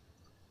stimmed,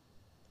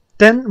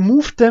 then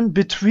move them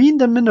between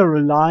the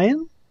mineral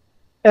line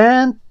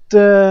and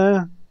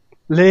the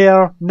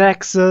layer,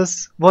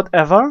 nexus,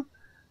 whatever,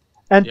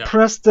 and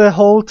press the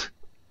hold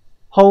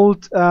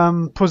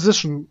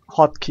position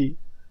hotkey,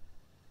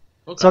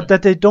 so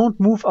that they don't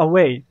move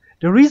away.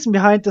 The reason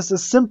behind this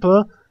is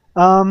simple.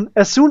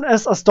 As soon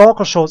as a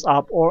stalker shows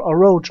up, or a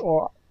roach,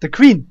 or the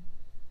queen,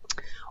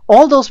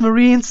 all those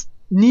marines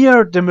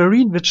near the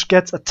marine which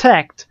gets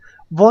attacked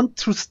want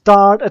to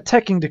start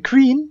attacking the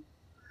queen,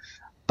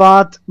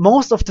 but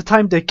most of the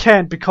time they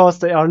can't because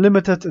they are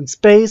limited in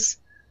space.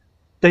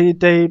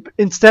 They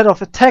instead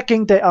of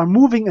attacking, they are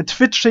moving and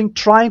twitching,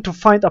 trying to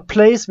find a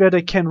place where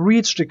they can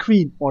reach the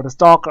queen or the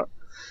stalker.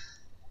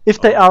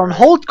 If they are on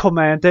hold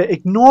command, they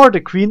ignore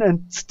the queen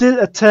and still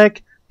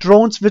attack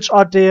drones which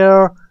are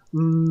there,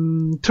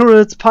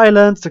 turrets,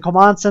 pylons, the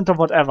command center,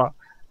 whatever.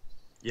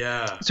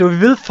 Yeah. So we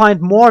will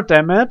find more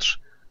damage.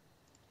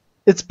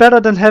 It's better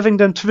than having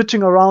them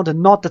twitching around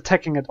and not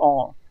attacking at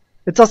all.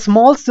 It's a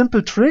small,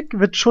 simple trick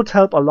which should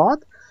help a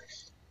lot.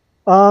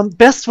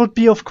 Best would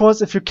be, of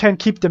course, if you can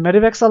keep the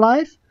medivacs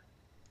alive.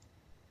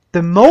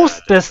 The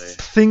most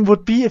best thing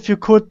would be if you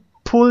could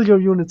pull your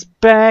units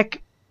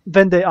back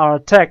when they are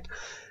attacked.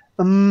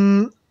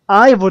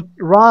 I would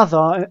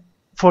rather,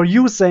 for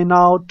you say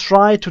now,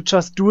 try to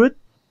just do it.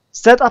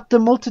 Set up the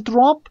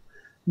multi-drop.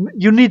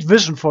 You need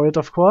vision for it,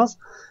 of course.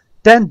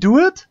 Then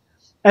do it.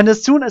 And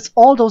as soon as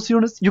all those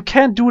units, you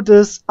can do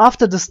this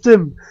after the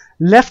stim.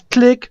 Left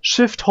click,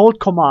 shift, hold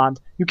command.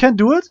 You can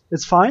do it.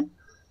 It's fine.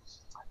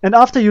 And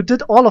after you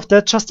did all of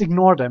that, just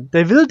ignore them.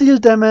 They will deal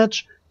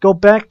damage. Go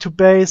back to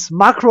base.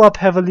 Macro up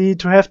heavily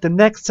to have the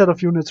next set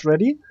of units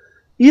ready.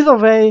 Either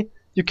way,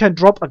 you can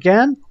drop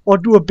again or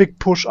do a big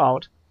push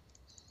out.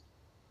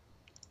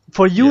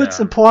 For you, it's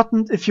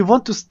important if you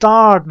want to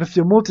start with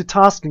your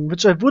multitasking,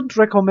 which I wouldn't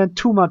recommend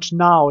too much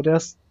now.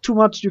 There's too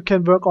much you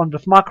can work on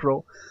with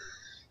macro.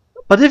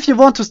 But if you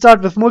want to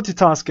start with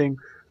multitasking,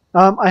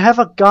 I have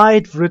a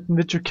guide written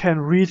which you can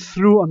read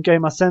through on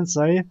Gamer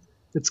Sensei.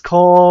 It's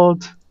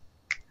called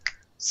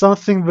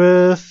something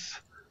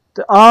with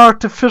the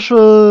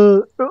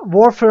artificial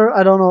warfare,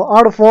 I don't know,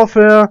 art of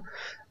warfare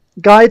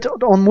guide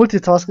on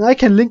multitasking. I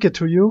can link it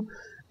to you,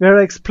 where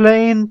I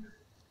explain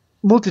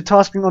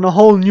multitasking on a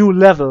whole new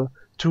level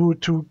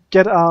to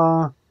get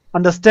a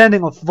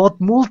understanding of what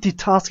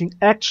multitasking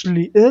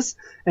actually is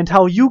and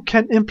how you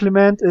can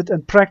implement it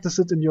and practice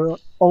it in your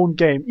own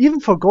game.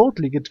 Even for Gold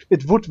League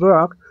it would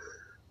work,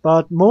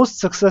 but most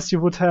success you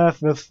would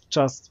have with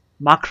just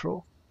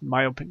macro, in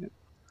my opinion.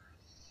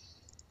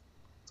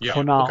 Yeah,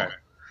 for now. Okay.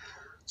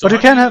 So but you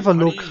can have a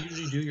look. How do you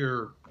usually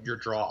do your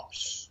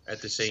drops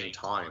at the same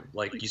time?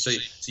 Like you say,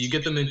 so you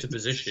get them into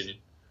position.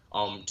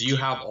 Do you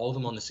have all of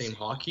them on the same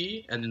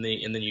hotkey, and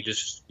then you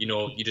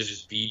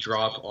just V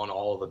drop on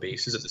all of the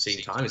bases at the same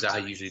time? Is that how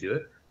you usually do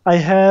it? I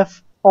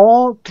have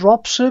all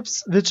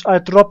dropships which are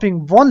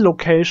dropping one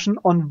location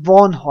on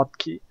one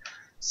hotkey.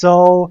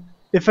 So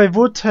if I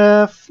would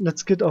have,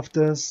 let's get off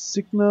the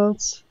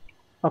signals.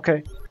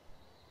 Okay.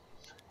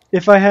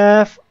 If I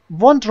have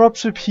one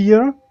dropship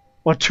here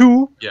or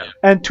two,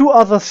 and two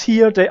others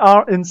here, they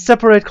are in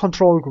separate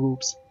control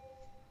groups.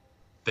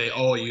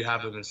 You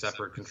have them in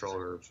separate control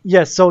groups.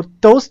 Yes, so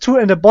those two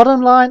in the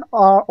bottom line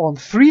are on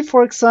 3,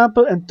 for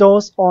example, and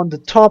those on the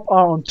top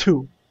are on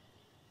 2.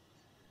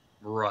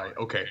 Right,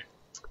 okay.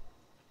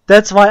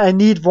 That's why I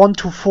need 1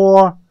 to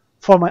 4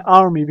 for my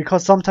army,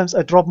 because sometimes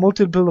I drop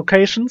multiple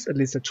locations, at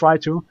least I try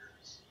to.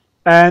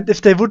 And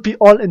if they would be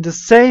all in the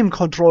same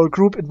control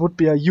group, it would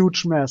be a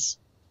huge mess.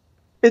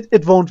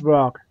 It won't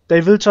work.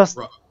 They will just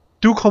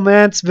do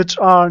commands which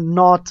are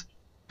not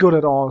good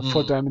at all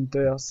for them in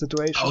their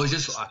situation.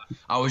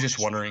 I was just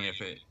wondering if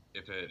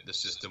the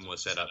system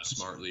was set up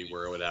smartly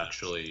where it would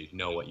actually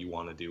know what you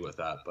want to do with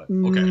that, but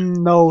okay.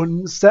 No,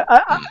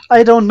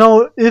 I don't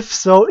know if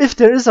so. If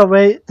there is a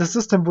way, the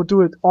system would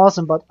do it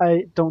awesome, but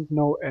I don't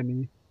know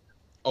any.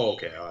 Oh,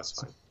 okay, that's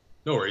fine.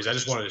 No worries, I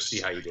just wanted to see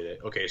how you did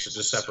it. Okay, so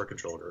just separate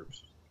control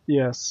groups.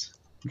 Yes.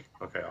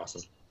 Okay,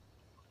 awesome.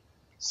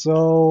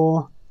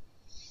 So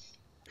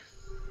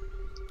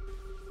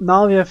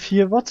now we have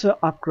here, what's the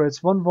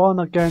upgrades?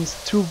 1-1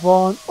 against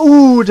 2-1.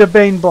 Ooh, the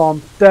Bane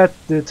Bomb. That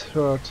did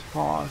hurt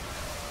hard.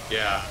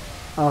 Yeah.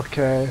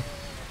 Okay.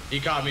 He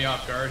caught me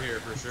off guard here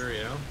for sure,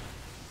 you know?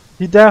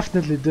 He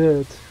definitely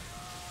did.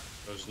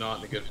 I was not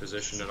in a good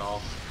position at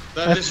all.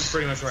 This is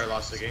pretty much where I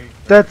lost the game.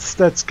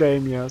 That's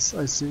game, yes,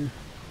 I see.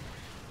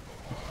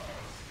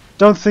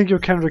 Don't think you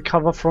can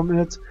recover from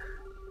it.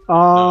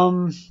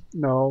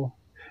 No.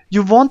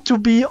 You want to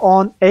be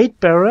on 8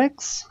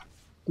 barracks,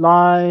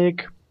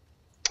 like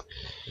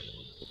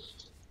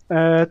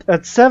at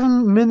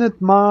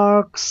 7-minute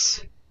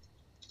marks,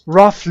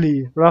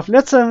 roughly.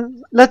 Let's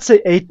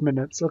say 8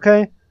 minutes,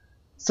 okay?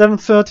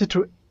 7:30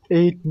 to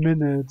 8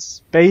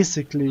 minutes,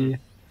 basically.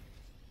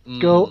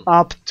 go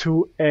up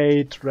to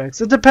 8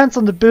 racks. It depends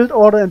on the build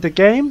order and the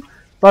game,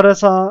 but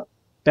as a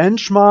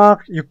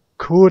benchmark, you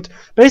could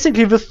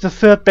basically with the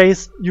third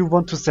base you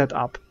want to set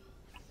up.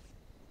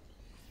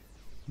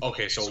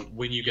 Okay, so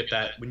when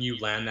you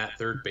land that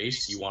third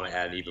base, you want to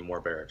add even more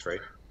barracks,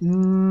 right?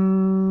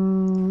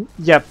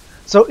 Yep.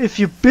 So if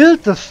you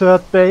build the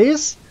third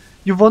base,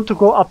 you want to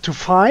go up to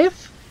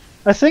 5,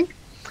 I think.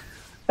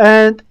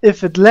 And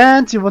if it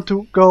lands, you want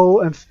to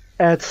go and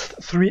add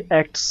 3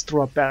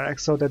 extra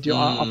barracks so that you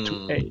are up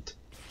to 8.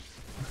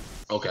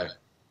 Okay.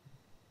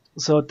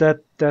 So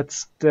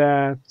that's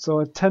that. So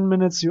at 10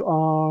 minutes you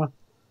are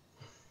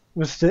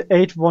with the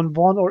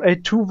 811 or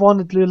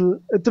 821.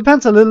 It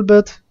depends a little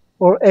bit,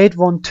 or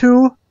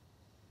 812.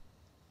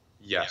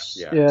 Yes.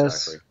 Yeah.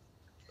 Yes. Exactly.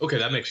 Okay,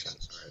 that makes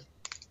sense.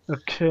 Right.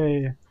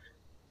 Okay.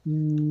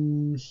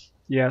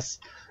 Yes.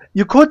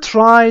 You could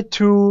try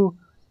to.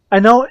 I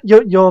know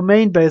your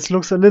main base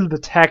looks a little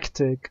bit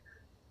hectic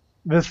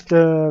with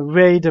the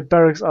way the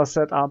barracks are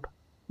set up.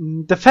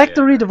 The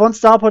factory, the 1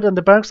 starport, and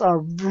the barracks are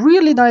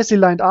really nicely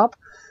lined up.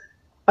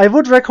 I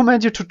would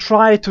recommend you to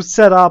try to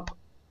set up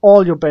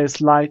all your base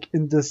like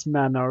in this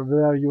manner,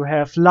 where you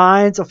have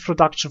lines of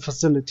production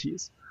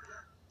facilities.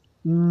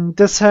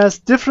 This has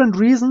different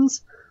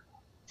reasons.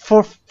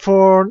 For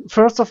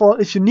first of all,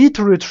 if you need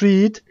to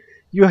retreat,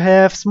 you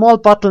have small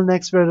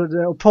bottlenecks where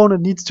the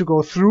opponent needs to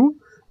go through.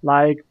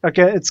 Like,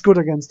 again, it's good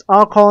against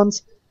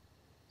Archons,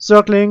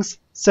 Zerglings,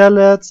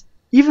 Zealots,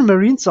 even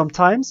Marines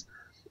sometimes.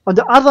 On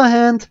the other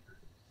hand,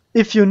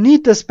 if you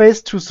need the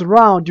space to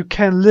surround, you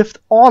can lift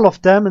all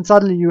of them and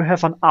suddenly you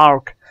have an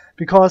arc.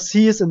 Because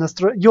he is in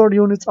your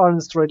units are in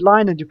a straight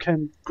line and you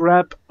can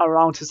grab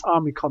around his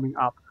army coming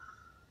up.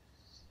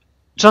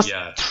 Just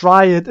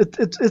try it.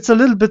 It's a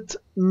little bit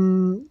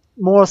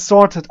more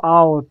sorted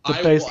out, the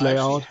base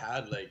layout.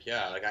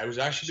 I was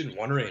actually been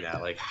wondering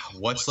that, like,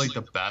 what's like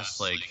the best,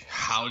 like,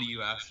 how do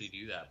you actually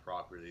do that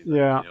properly? Like,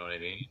 yeah. You know what I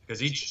mean?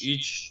 Because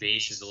each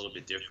base is a little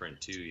bit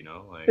different too, you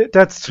know? Like,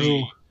 that's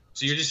true.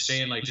 So you're just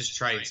saying, like, just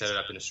try and set it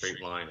up in a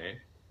straight line, eh?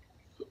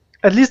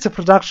 At least the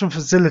production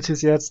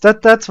facilities, yes.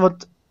 That's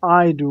what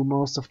I do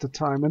most of the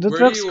time, and it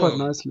works quite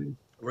nicely.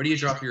 Where do you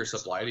drop your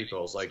supply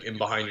depots? Like in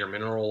behind your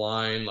mineral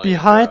line? Like,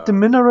 behind the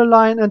mineral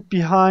line and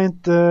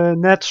behind the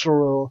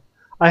natural.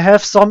 I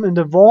have some in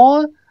the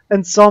wall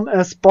and some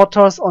as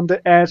spotters on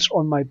the edge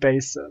on my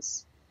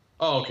bases.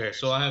 Oh, okay.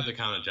 So I have the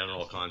kind of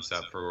general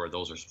concept for where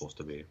those are supposed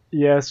to be.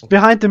 Yes,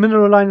 behind the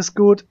mineral line is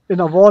good, in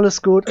a wall is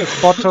good, as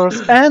spotters,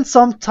 and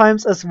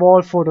sometimes as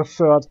wall for the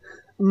third.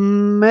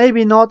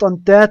 Maybe not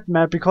on that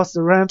map because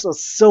the ramps are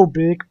so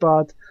big,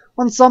 but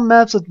on some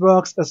maps it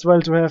works as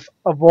well to have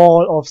a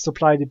wall of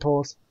supply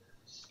depots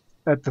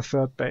at the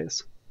third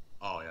base.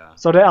 Oh yeah.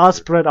 So they are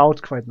spread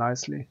out quite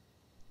nicely.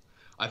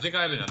 I think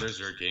I have another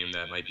Zerg game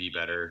that might be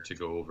better to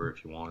go over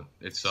if you want.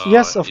 It's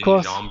yes, of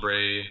course.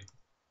 Enjambre.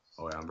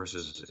 Oh yeah,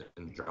 versus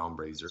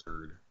Enjambre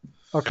Zerg.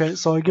 Okay,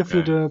 so I give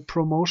you the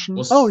promotion.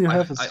 Well, you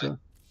have it still.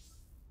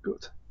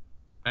 Good.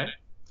 Hey?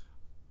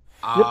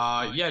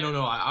 Yeah,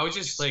 no. I was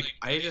just like,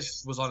 I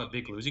just was on a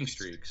big losing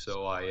streak,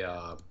 so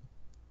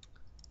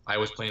I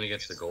was playing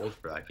against the gold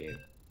for that game.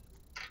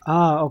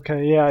 Ah,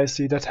 okay, yeah, I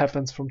see. That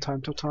happens from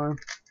time to time.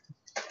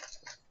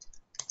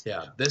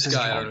 Yeah, this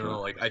guy, I don't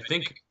know. Like, I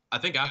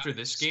think after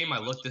this game, I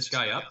looked this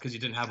guy up because he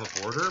didn't have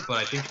a border, but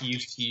I think he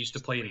used to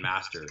play in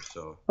Master.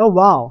 So. Oh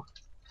wow.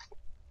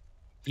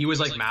 He was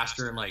like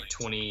Master in like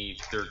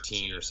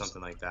 2013 or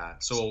something like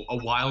that. So a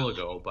while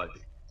ago, but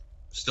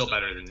still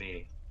better than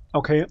me.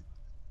 Okay,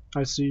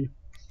 I see.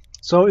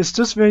 So is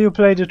this where you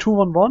play the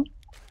 2-1-1?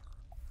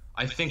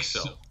 I think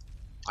so.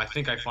 I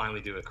think I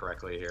finally do it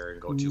correctly here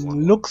and go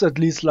 2-1-1. Looks at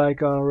least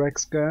like a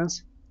Rex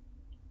gas.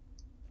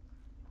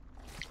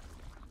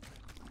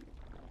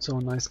 So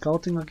nice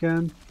scouting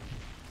again.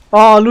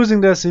 Oh,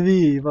 losing the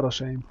SCV. What a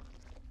shame.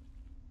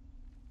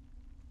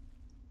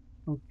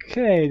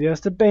 Okay, there's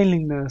the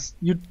Baneling nest.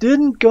 You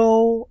didn't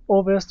go.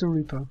 Oh, where's the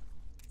Reaper?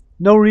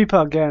 No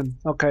Reaper again.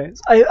 Okay,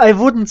 I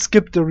wouldn't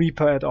skip the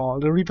Reaper at all.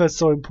 The Reaper is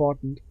so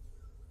important.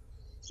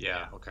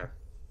 Yeah. Okay.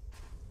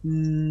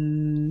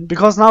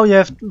 Because now you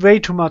have way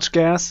too much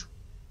gas.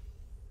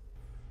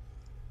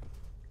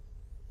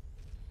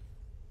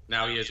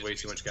 Now he has way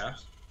too much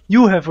gas?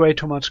 You have way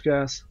too much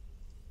gas.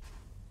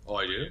 Oh,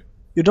 I do?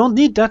 You don't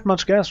need that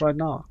much gas right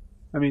now.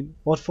 I mean,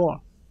 what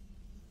for?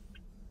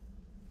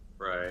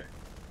 Right.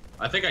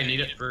 I think I need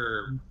it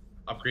for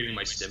upgrading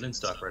my stim and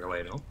stuff right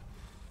away, no?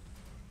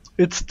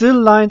 It still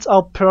lines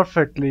up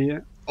perfectly.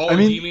 Oh,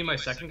 do you mean my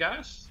second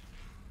gas?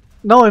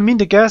 No, I mean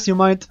the gas you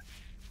might...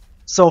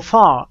 So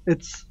far,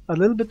 it's a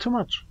little bit too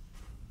much.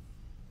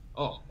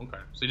 Oh, okay.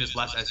 So just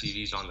less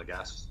SCVs on the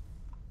gas?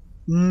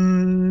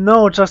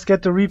 No, just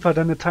get the Reaper,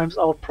 then it times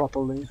out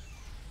properly.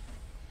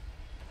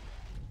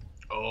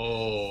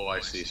 Oh, I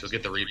see. So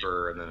get the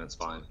Reaper and then it's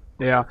fine.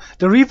 Yeah.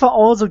 The Reaper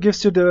also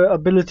gives you the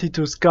ability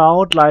to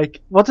scout,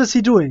 like, what is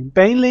he doing?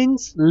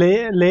 Banelings?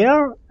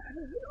 Lair?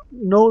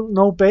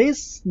 No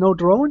base? No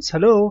drones?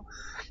 Hello?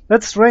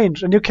 That's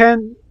strange. And you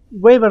can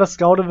way better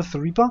scout it with the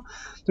Reaper.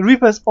 The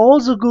Reaper is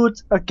also good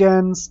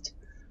against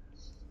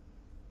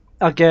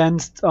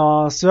against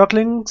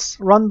circlings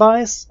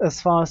run-bys, as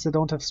far as they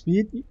don't have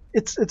speed.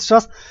 It's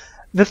just,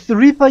 with the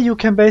Reaper you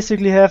can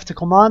basically have the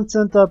command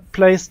center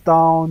placed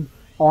down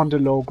on the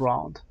low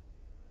ground.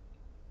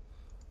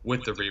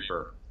 With the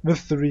Reaper?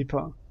 With the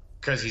Reaper.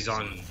 Because he's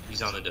on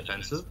the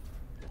defensive?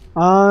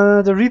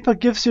 The Reaper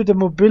gives you the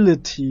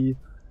mobility.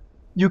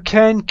 You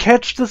can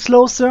catch the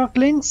slow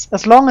circlings,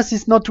 as long as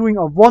he's not doing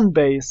a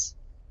one-base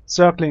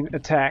circling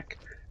attack,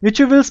 which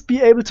you will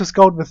be able to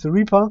scout with the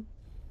Reaper.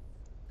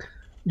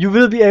 You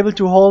will be able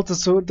to hold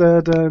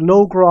the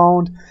low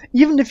ground,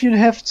 even if you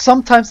have,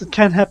 sometimes it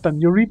can happen,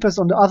 your Reaper's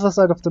on the other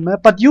side of the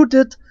map, but you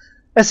did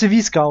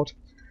SCV scout.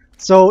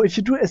 So if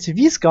you do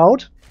SCV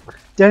scout,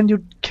 then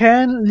you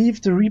can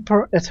leave the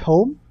Reaper at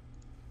home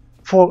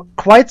for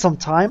quite some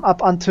time,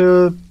 up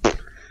until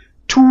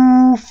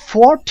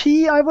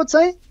 240, I would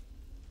say.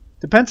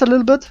 Depends a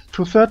little bit,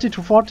 230,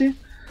 240.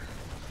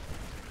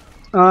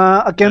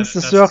 Against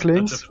the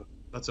circlings.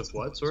 That's a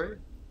what, sorry?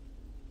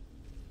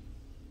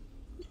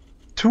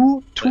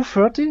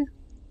 230?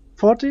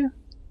 40?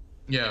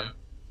 Yeah.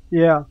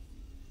 Yeah.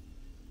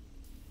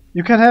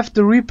 You can have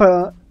the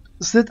Reaper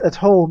sit at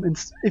home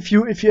if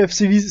you have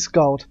CV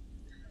scout.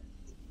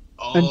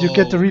 And you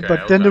get the Reaper.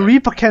 Okay, then the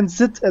Reaper can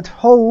sit at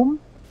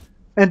home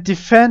and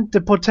defend the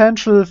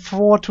potential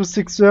 4 to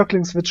 6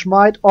 circlings which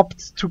might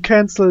opt to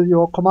cancel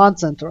your command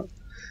center.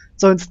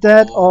 So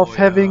instead of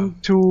having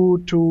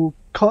to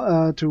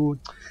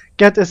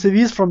get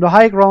SCVs from the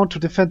high ground to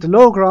defend the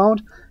low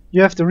ground,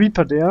 you have the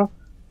Reaper there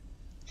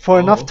for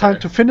enough time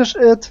to finish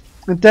it,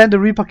 and then the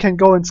Reaper can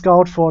go and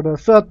scout for the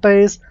third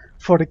base,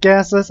 for the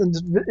gases, and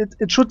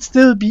it should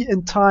still be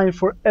in time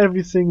for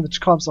everything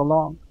which comes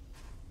along.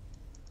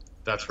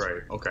 That's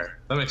right, okay,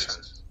 that makes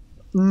sense.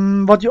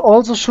 What you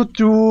also should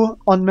do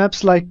on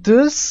maps like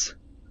this,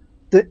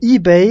 the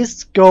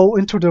E-base go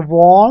into the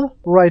wall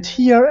right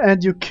here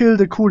and you kill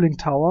the cooling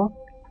tower.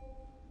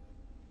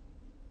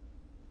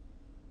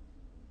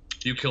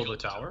 You kill the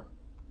tower?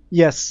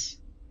 Yes.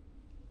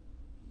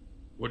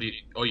 What do you...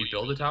 Oh, you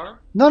build a tower?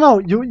 No,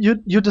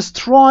 you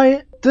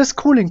destroy this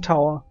cooling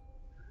tower.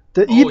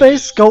 The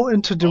E-base go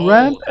into the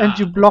ramp and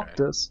you block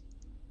this.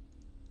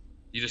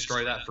 You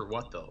destroy that for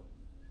what though?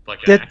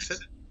 Like an exit?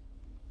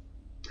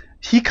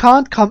 He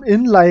can't come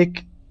in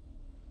like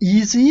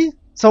easy,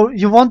 so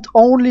you won't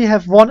only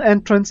have one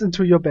entrance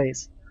into your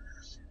base.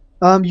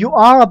 You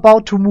are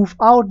about to move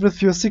out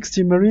with your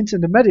 60 Marines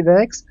in the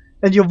medivacs,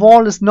 and your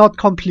wall is not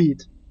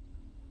complete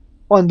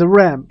on the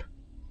ramp.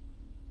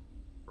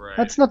 Right.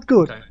 That's not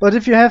good. Okay. But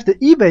if you have the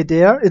eBay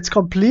there, it's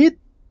complete.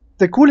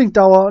 The cooling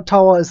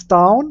tower is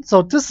down,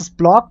 so this is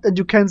blocked, and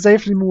you can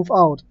safely move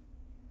out.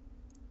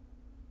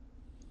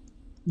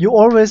 You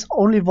always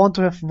only want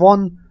to have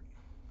one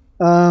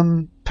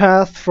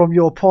path from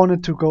your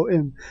opponent to go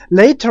in.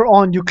 Later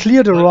on, you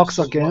clear the rocks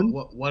again.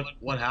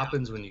 What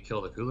happens when you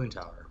kill the cooling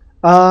tower?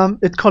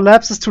 It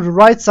collapses to the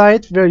right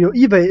side where your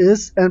eBay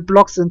is and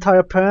blocks the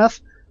entire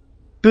path,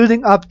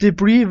 building up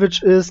debris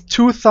which is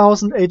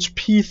 2000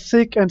 HP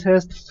thick and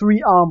has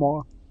 3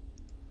 armor.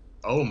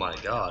 Oh my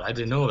god, I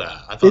didn't know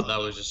that. I thought that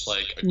was just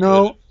like a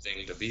good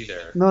thing to be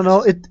there.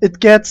 No,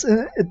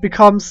 it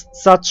becomes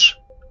such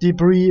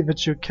debris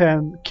which you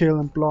can kill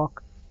and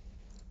block.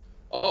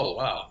 Oh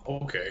wow,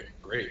 okay,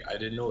 great. I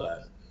didn't know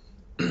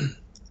that.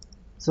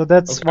 So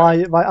that's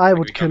why I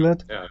would kill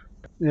it.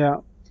 Yeah.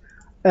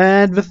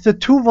 And with the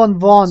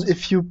 2-1-1,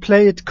 if you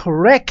play it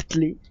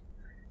correctly,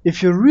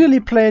 if you really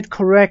play it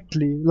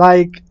correctly,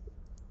 like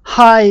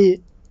high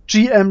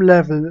GM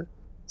level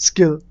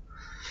skill,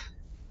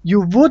 you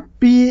would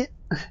be,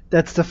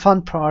 that's the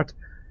fun part,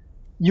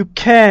 you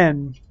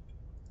can,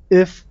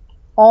 if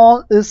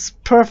all is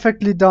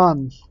perfectly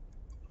done,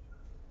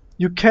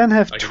 you can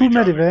have 2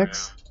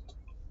 medivacs.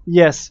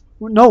 Yes,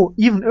 no,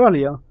 even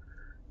earlier.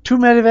 2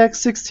 medivacs,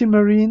 60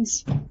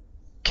 Marines,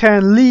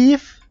 can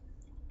leave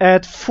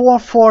at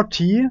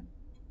 440,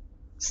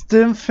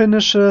 Stim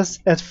finishes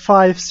at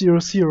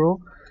 500,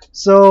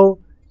 so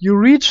you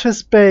reach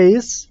his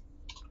base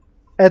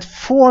at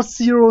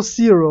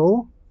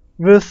 400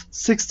 with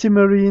 60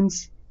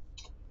 Marines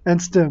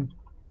and Stim,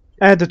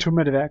 and the 2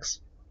 medivacs.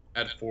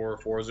 At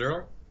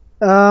 440?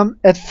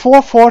 At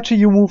 440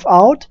 you move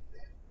out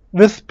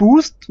with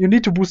boost, you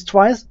need to boost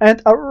twice,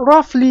 and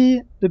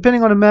roughly,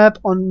 depending on the map,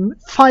 on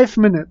 5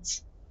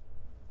 minutes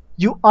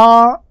you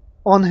are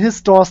on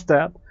his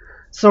doorstep.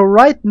 So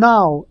right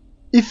now,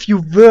 if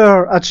you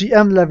were a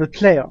GM level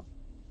player,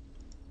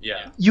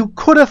 you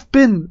could have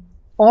been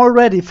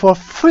already for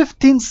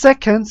 15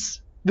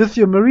 seconds with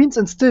your Marines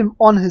and Stim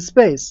on his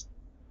base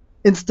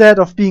instead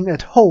of being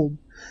at home.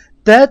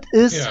 That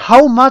is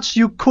how much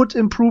you could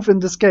improve in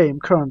this game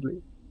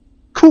currently.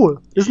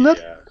 Cool, isn't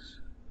it?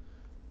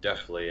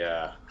 Definitely,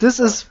 yeah. This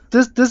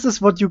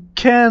is what you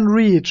can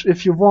reach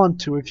if you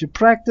want to, if you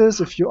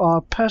practice, if you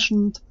are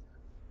passionate.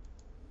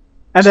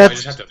 And do I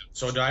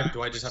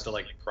just have to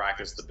like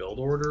practice the build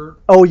order?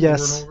 Oh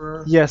yes, over and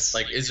over? Yes.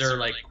 Like, is there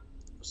like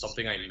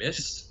something I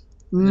missed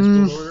in this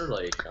build order?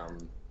 Like,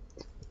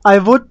 I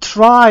would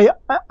try.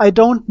 I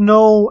don't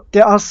know.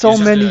 There are so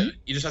many.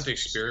 You just have to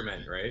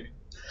experiment, right?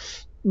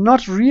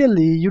 Not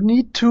really. You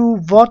need to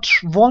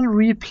watch one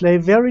replay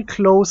very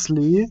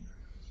closely.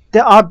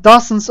 There are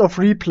dozens of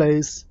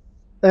replays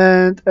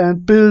and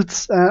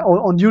builds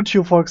on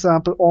YouTube, for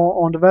example,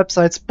 or on the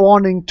website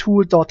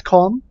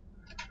spawningtool.com.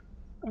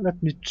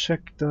 Let me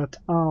check that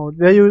out.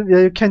 Where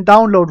you can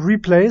download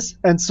replays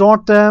and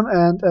sort them,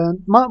 and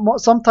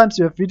sometimes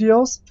you have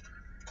videos.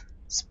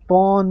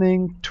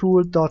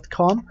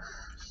 Spawningtool.com.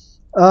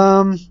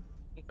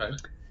 Okay.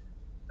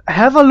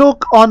 Have a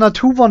look on a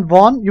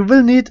 211. You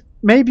will need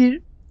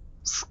maybe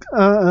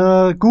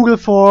Google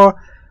for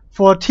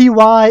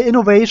TY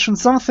innovation,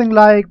 something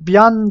like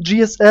Beyond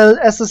GSL,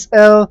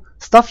 SSL,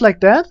 stuff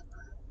like that.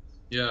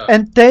 Yeah.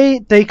 And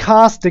they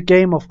cast the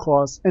game, of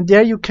course, and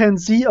there you can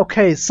see,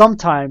 okay,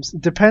 sometimes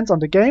it depends on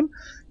the game.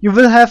 You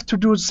will have to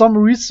do some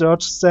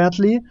research,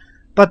 sadly,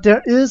 but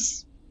there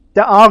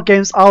are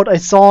games out, I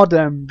saw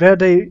them, where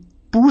they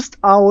boost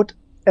out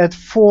at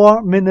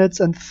 4 minutes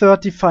and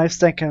 35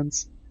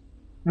 seconds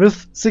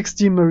with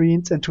 16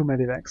 Marines and 2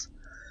 Medivacs.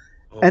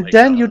 And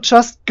then you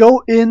just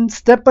go in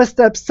step by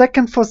step,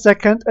 second for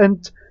second,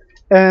 and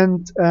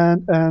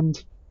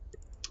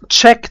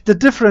check the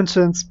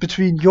differences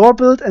between your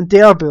build and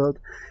their build.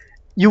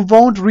 You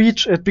won't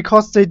reach it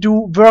because they do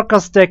worker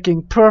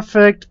stacking,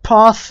 perfect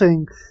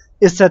pathing,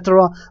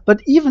 etc.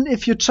 But even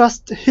if you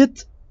just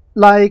hit,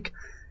 like,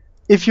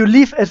 if you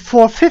leave at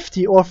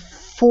 450 or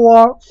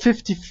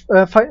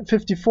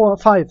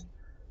 454.5,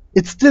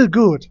 it's still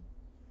good.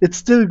 It's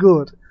still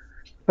good.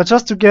 But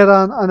just to get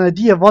an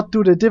idea, what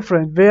do they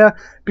different?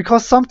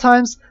 Because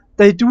sometimes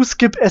they do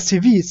skip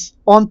SCVs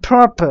on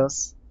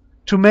purpose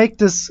to make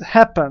this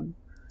happen.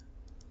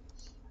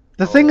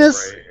 The thing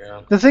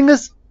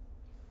is,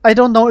 I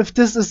don't know if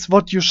this is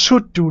what you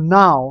should do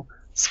now.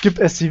 Skip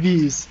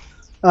SCVs.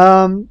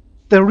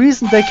 The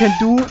reason they can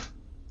do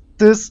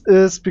this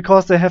is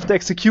because they have the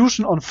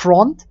execution on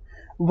front,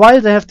 while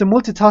they have the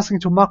multitasking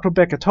to macro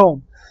back at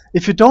home.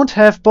 If you don't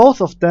have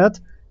both of that,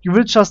 you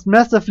will just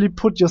massively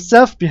put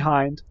yourself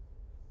behind.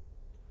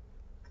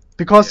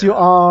 Because you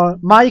are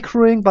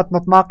microing but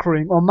not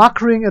macroing, or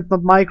macroing and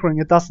not microing,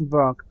 it doesn't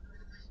work.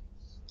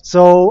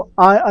 So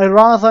I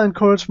rather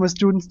encourage my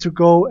students to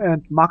go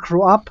and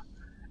macro up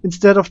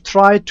instead of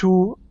try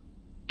to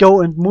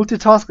go and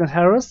multitask and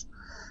harass.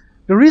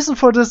 The reason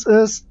for this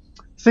is,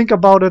 think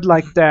about it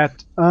like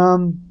that.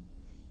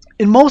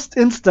 In most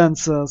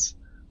instances,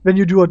 when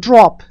you do a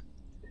drop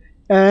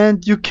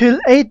and you kill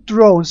 8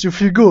 drones, you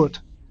feel good.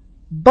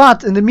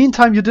 But in the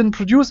meantime, you didn't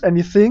produce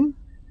anything,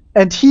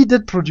 and he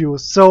did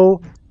produce.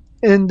 So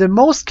in the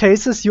most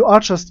cases, you are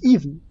just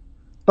even.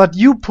 But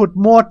you put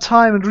more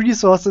time and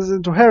resources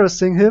into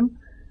harassing him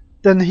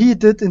than he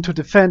did into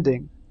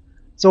defending.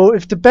 So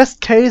if the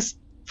best case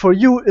for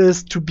you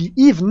is to be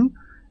even,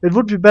 it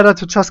would be better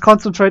to just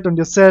concentrate on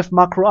yourself,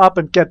 macro up,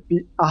 and get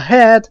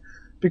ahead,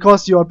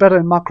 because you are better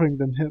in macroing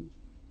than him.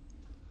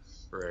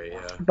 Right,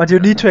 yeah. But you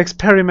need to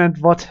experiment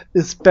what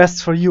is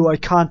best for you. I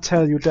can't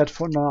tell you that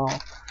for now.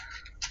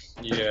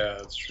 Yeah,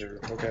 that's true.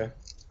 Okay.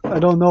 I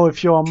don't know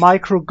if you're a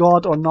micro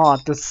god or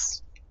not.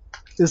 This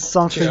is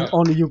something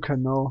only you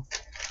can know.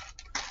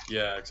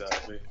 Yeah,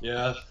 exactly.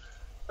 Yeah,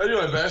 I do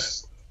my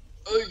best.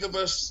 I think the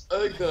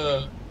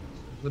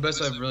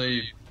best I've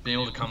really been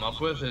able to come up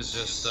with is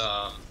just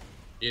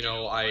you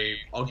know,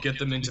 I'll get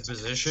them into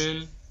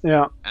position.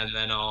 Yeah. And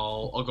then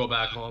I'll go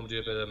back home, do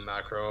a bit of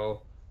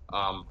macro,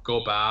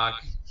 go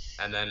back,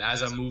 and then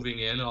as I'm moving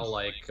in, I'll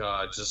like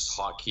just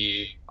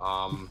hotkey,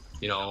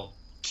 you know,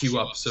 queue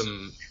up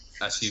some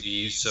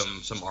SUVs,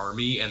 some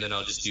army, and then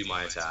I'll just do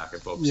my attack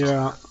and focus on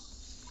that.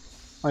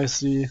 I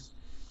see.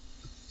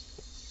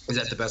 Is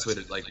that the best way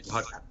to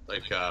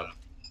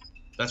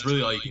that's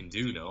really all you can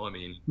do, no? I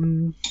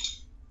mean,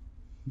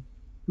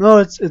 no,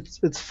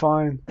 it's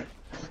fine.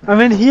 I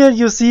mean, here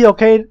you see,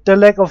 okay, the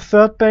lack of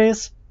third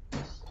base,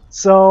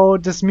 so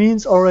this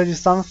means already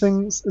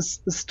something is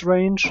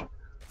strange.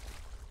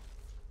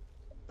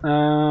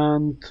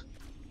 And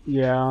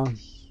yeah,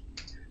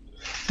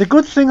 the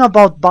good thing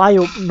about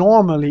bio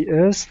normally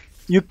is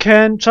you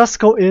can just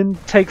go in,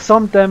 take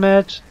some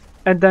damage,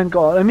 and then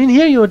go. I mean,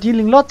 here you are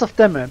dealing lots of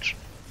damage.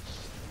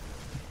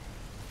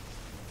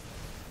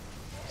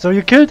 So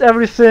you killed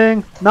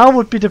everything. Now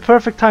would be the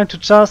perfect time to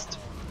just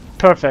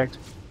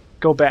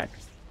go back.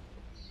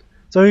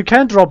 So you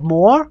can drop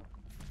more.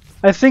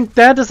 I think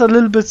that is a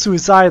little bit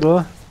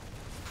suicidal.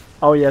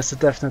 Oh yes, it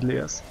definitely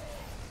is.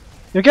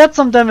 You get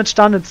some damage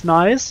done, it's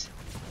nice.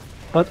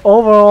 But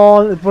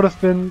overall, it would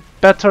have been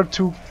better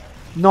to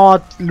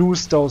not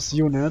lose those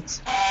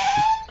units.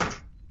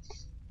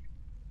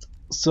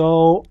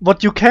 So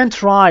what you can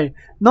try,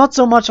 not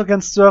so much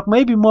against Zerg,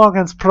 maybe more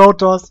against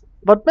Protoss,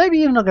 but maybe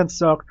even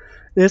against Zerg,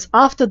 is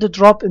after the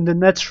drop in the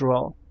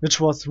natural,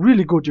 which was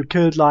really good, you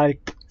killed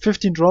like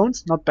 15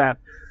 drones, not bad.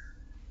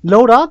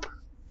 Load up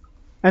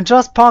and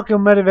just park your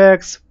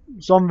medivacs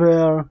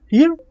somewhere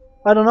here,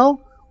 I don't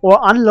know, or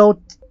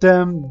unload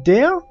them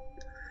there.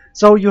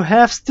 So you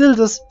have still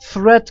this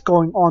threat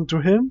going on to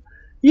him,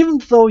 even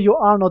though you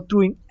are not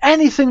doing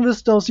anything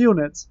with those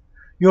units.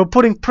 You're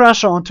putting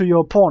pressure onto your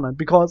opponent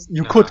because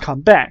you could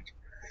come back.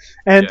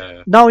 And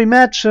Yeah. now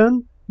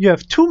imagine you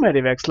have 2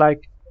 medivacs,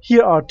 like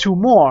here are 2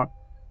 more.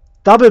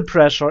 Double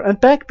pressure and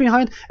back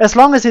behind, as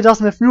long as he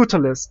doesn't have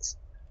Mutalisks.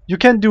 You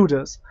can do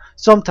this.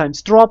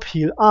 Sometimes drop,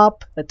 heal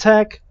up,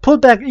 attack, pull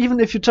back even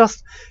if you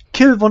just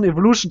kill 1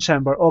 evolution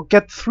chamber or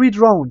get 3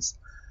 drones.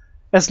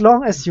 As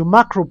long as you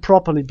macro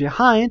properly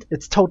behind,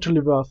 it's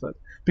totally worth it.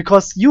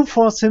 Because you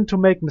force him to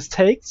make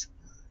mistakes,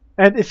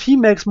 and if he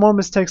makes more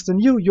mistakes than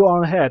you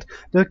are ahead.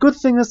 The good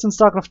thing is in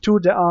StarCraft 2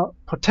 there are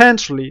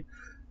potentially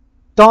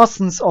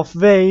dozens of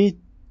ways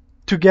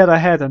to get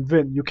ahead and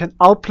win. You can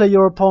outplay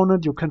your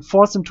opponent, you can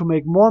force him to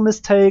make more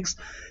mistakes,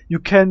 you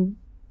can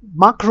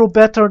macro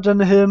better than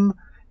him,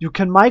 you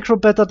can micro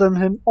better than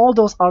him. All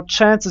those are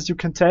chances you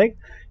can take.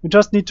 You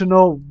just need to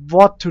know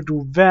what to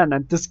do when,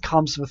 and this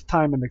comes with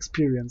time and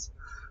experience.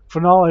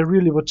 For now, I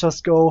really would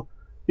just go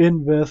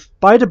in with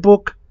by the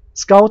book,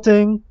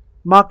 scouting,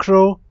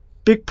 macro,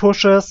 big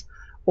pushes,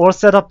 or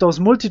set up those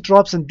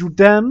multi-drops and do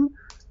them,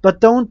 but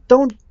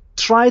don't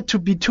try to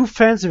be too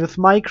fancy with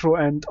micro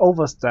and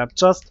overstep.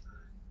 Just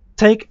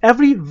take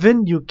every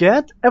win you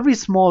get, every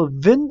small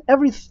win,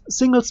 every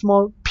single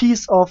small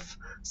piece of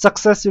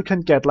success you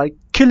can get, like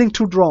killing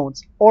 2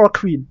 drones or a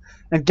queen,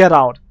 and get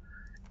out.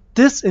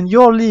 This in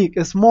your league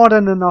is more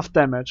than enough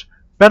damage.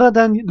 Better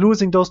than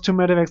losing those 2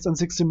 medivacs and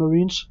 60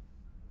 marines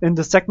in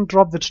the second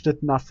drop, which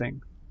did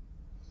nothing.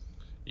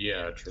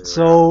 Yeah, true.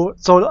 So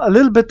a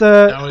little bit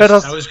better.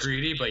 That was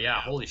greedy, but yeah,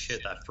 holy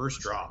shit, that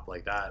first drop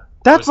like that.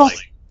 That was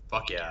like,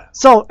 fuck yeah.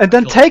 So and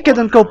then take it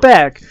and go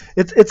back.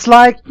 It's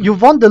like you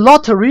won the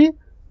lottery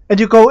and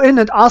you go in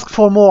and ask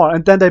for more,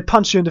 and then they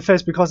punch you in the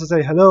face because they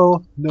say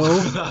hello.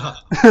 No,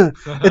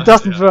 it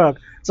doesn't work.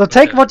 So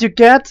take what you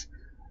get,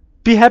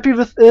 be happy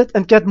with it,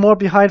 and get more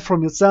behind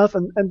from yourself,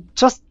 and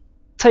just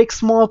take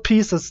small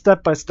pieces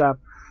step by step.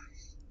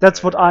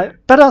 That's what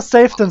better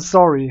safe than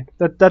sorry.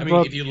 That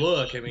worked. If you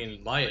look,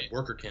 my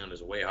worker count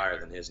is way higher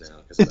than his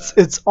now.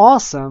 It's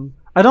awesome.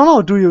 I don't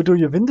know. Do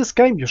you win this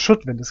game? You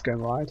should win this game,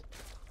 right?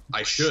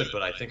 I should,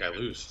 but I think I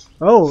lose.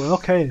 Oh,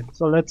 okay.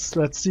 So let's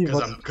see.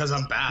 Because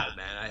I'm bad,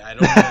 man. I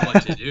don't know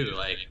what to do.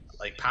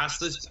 Like past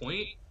this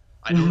point,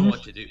 I don't know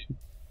what to do.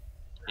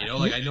 You know,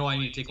 like I know I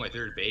need to take my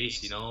 3rd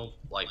base. You know,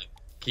 like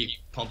keep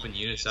pumping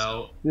units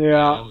out. Yeah. You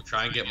know,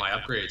 try and get my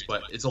upgrades,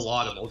 but it's a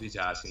lot of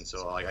multitasking.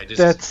 So like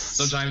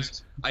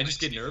sometimes I just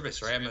get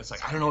nervous, right? It's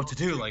like I don't know what to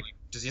do. Like,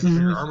 does he have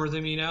bigger armor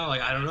than me now?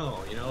 Like I don't know.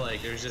 You know,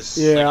 like there's just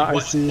I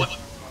see.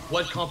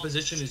 What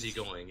composition is he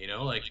going? You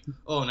know, like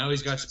oh now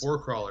he's got spore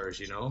crawlers.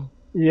 You know.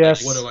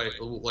 Yes. Like,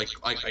 what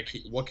do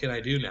what can I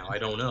do now? I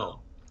don't know.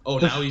 Oh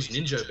now he's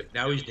ninja.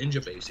 Now he's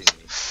ninja basing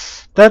me.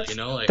 That's you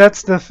know, like,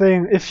 that's the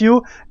thing. If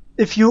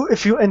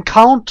you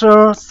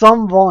encounter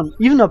someone,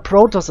 even a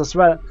Protoss as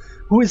well,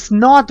 who is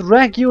not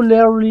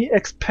regularly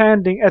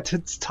expanding at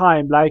its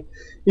time, like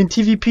in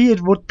TVP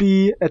it would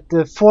be at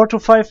the 4 to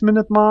 5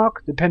 minute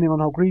mark, depending on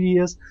how greedy he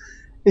is.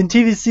 In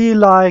TVC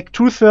like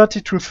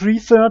 2:30 to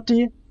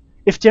 3:30.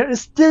 If there is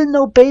still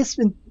no base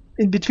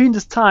in between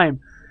this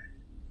time,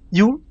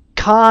 you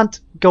can't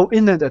go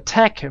in and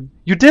attack him.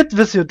 You did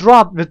with your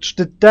drop, which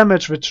did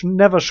damage, which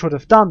never should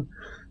have done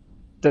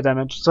the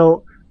damage.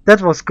 So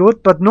that was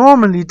good, but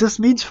normally this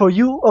means for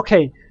you,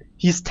 okay,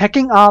 he's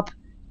tacking up,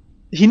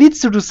 he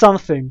needs to do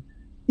something.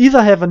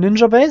 Either have a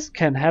ninja base,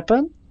 can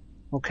happen,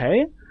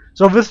 okay.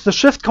 So with the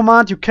shift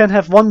command you can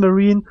have 1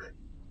 marine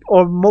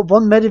or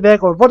 1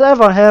 medivac or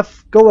whatever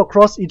go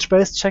across each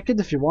base, check it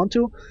if you want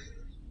to.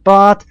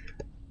 But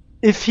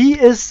if he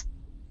is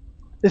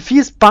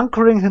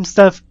bunkering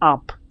himself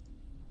up,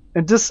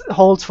 and this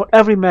holds for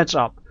every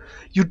matchup,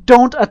 you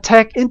don't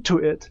attack into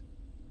it.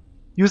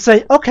 You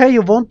say, okay,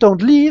 you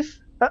don't leave.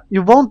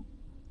 You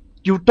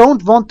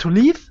don't want to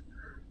leave.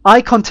 I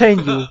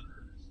contain you.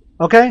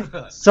 Okay?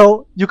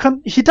 So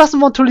he doesn't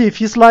want to leave.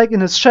 He's like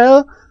in his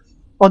shell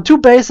on 2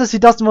 bases. He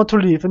doesn't want to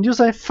leave, and you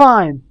say,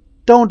 fine,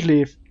 don't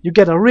leave. You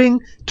get a ring,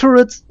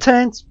 turrets,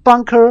 tanks,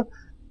 bunker.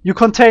 You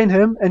contain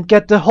him and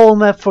get the whole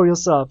map for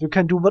yourself. You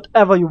can do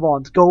whatever you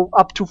want. Go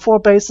up to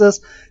 4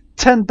 bases,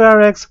 10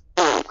 barracks.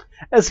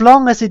 As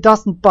long as he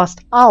doesn't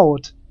bust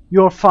out,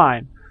 you're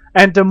fine.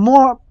 And the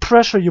more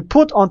pressure you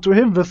put onto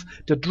him with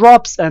the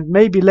drops and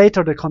maybe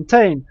later the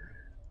contain,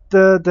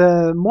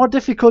 the more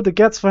difficult it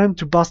gets for him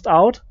to bust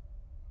out.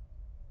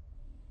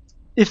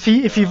 If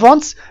he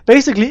wants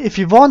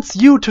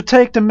you to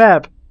take the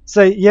map,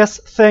 say yes,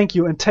 thank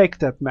you, and take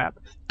that map.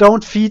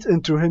 Don't feed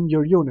into him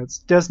your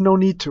units. There's no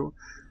need to.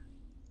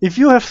 If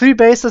you have 3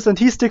 bases and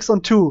he sticks on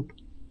 2,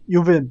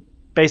 you win.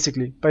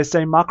 Basically, by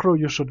saying macro,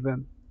 you should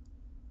win.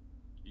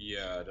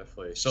 Yeah,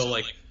 definitely. So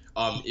like,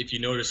 if you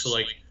notice, so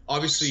like,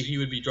 obviously he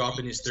would be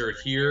dropping his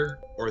 3rd here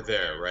or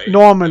there, right?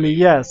 Normally,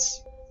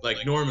 yes.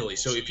 Like normally,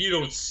 so if you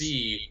don't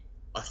see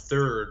a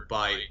 3rd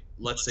by,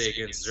 let's say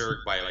against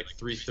Zerg by like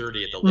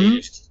 3:30 at the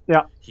latest,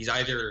 yeah, he's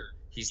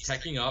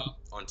teching up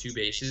on 2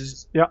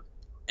 bases, yeah,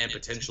 and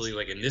potentially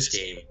like in this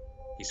game,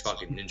 he's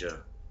fucking ninja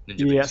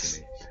yes.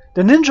 Me.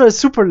 The ninja is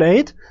super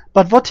late,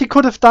 but what he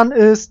could have done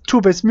is 2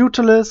 base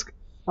Mutalisk,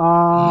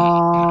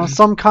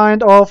 some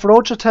kind of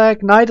roach attack,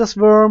 Nidus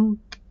Worm,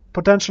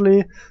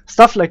 potentially,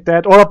 stuff like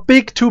that, or a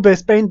big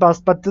 2-base Bane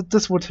Bust, but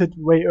this would hit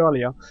way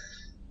earlier.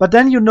 But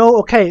then you know,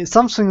 okay,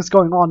 something is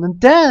going on, and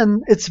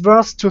then it's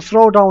worth to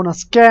throw down a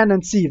scan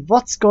and see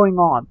what's going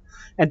on.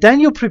 And then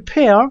you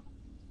prepare,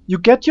 you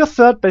get your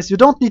 3rd base, you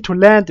don't need to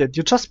land it,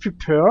 you just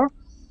prepare,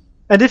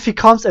 and if he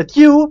comes at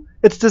you,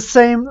 it's the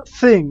same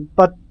thing,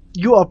 but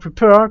you are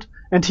prepared,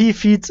 and he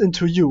feeds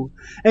into you.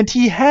 And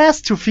he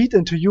has to feed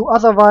into you,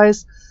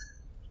 otherwise,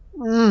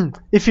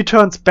 if he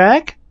turns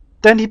back,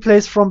 then he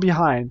plays from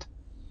behind.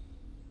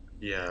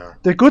 Yeah.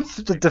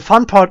 The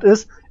fun part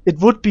is, it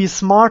would be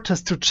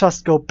smartest to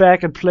just go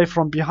back and play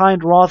from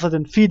behind rather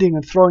than feeding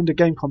and throwing the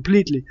game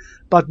completely.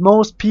 But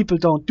most people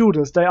don't do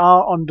this. They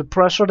are on the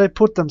pressure, they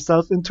put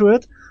themselves into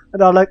it,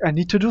 and are like, I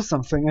need to do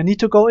something, I need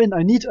to go in,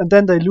 and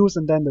then they lose,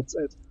 and then that's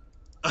it.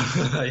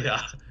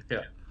 Yeah.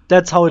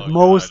 That's how it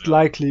most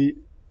likely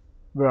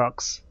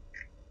works.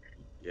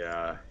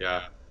 Yeah,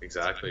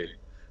 exactly.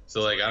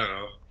 So, like, I don't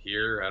know,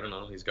 here, I don't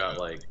know, he's got,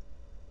 like,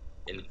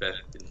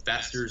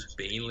 Infestors,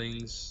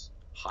 Banelings,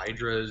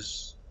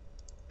 Hydras.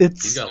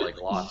 He's got, like,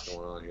 lots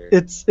going on here.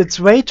 It's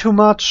way too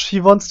much he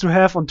wants to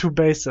have on 2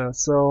 bases,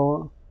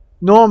 so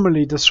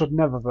normally this should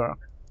never work.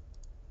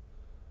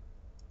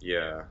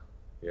 Yeah,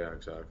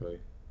 exactly.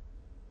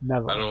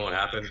 Never. I don't know what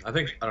happened. I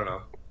don't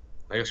know.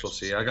 I guess we'll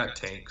see. I got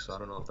Tank, so I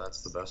don't know if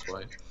that's the best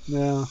way.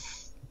 Yeah.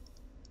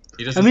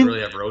 He doesn't really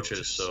have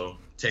roaches, so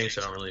Tanks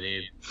I don't really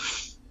need.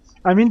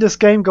 I mean, this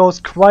game goes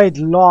quite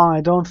long.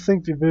 I don't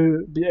think we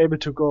will be able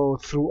to go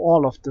through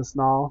all of this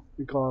now,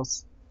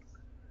 because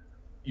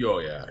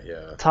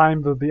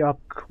time will be up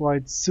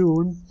quite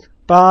soon.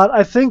 But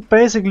I think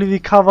basically we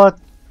covered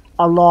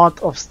a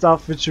lot of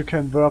stuff which you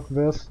can work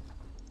with,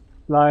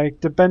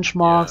 like the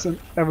benchmarks and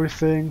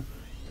everything,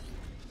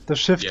 the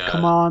shift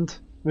command,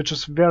 which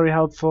is very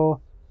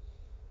helpful,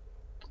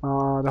 the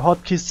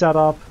hotkey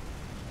setup,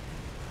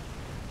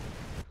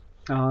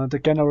 the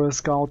general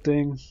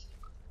scouting.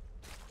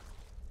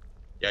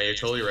 Yeah, you're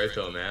totally right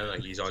though, man. Like,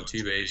 he's on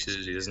 2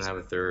 bases, he doesn't have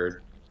a 3rd.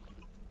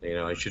 You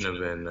know, I shouldn't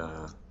have been,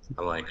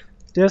 I'm like...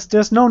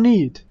 There's no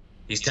need.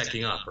 He's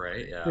teching up,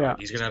 right? Yeah. Like,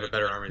 he's gonna have a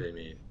better army than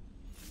me.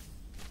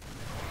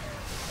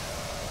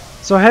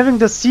 So having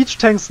the siege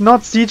tanks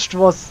not sieged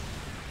was...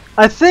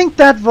 I think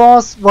that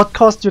was what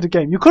cost you the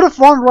game. You could have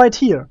won right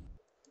here.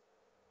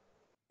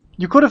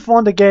 You could have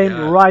won the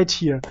game right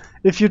here.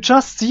 If you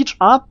just siege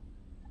up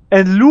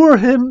and lure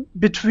him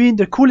between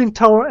the cooling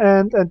tower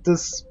and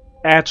this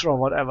edge or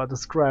whatever, the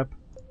scrap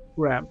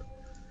ramp.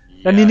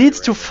 Then he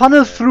needs to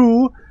funnel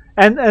through,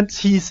 and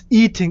he's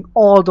eating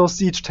all those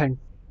siege tank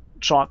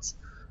shots.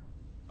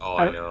 Oh,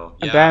 I know.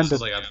 And yeah, then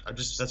like, I'm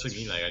just, that's what I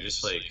mean. Like, I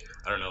just, like,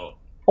 I don't know.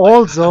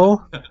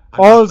 Also,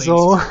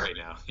 right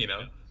now, you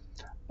know?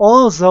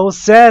 Also,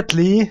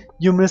 sadly,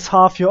 you miss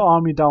half your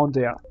army down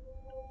there.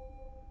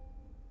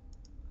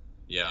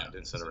 Yeah,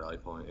 didn't set a rally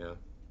point,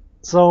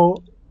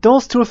 So,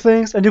 those 2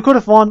 things, and you could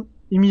have won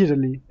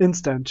immediately,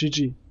 instant,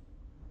 GG.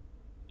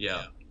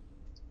 Yeah.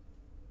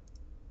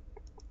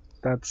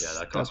 That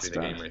cost me the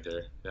game right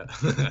there.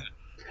 Yeah.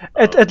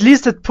 At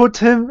least it puts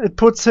him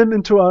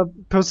into a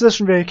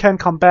position where he can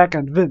come back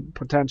and win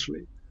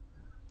potentially.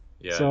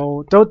 Yeah.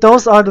 So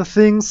those are the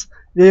things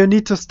where you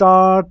need to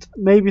start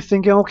maybe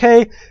thinking,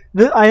 okay,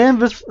 I am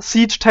with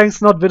siege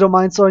tanks, not Widow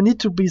Mine, so I need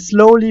to be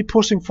slowly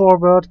pushing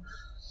forward.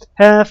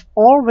 Have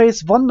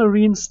always 1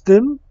 marine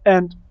stim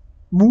and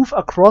move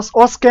across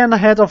or scan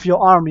ahead of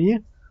your army,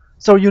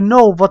 so you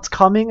know what's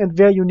coming and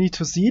where you need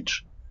to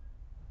siege.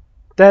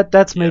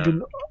 That's maybe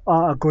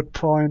a good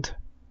point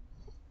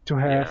to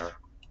have.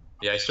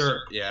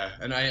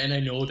 And I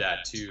know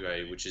that too,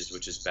 right? Which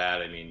is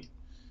bad. I mean,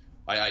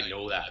 I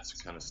know that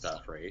kind of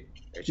stuff, right?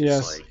 It's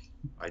just like,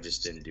 I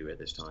just didn't do it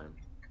this time.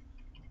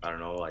 I don't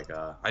know, like,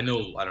 I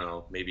don't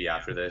know, maybe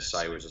after this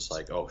I was just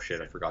like, oh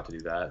shit, I forgot to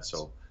do that,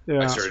 so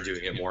I started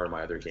doing it more in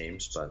my other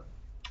games, but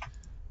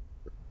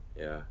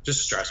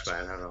just stress,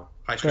 man. I don't know,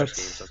 high stress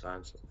games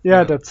sometimes.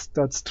 Yeah, that's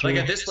true. Like,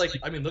 at this, like,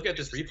 I mean, look at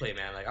this replay,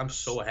 man. Like, I'm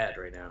so ahead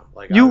right now.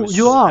 Like,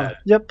 you are ahead.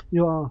 Yep,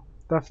 you are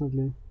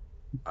definitely.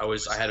 I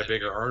had a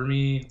bigger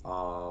army,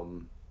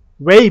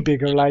 way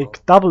bigger,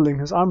 like doubling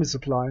his army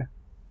supply.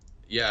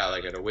 Yeah,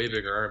 like, at a way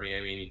bigger army.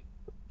 I mean,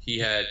 he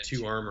had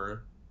 2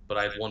 armor, but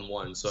I have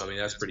 1/1, so I mean,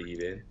 that's pretty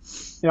even.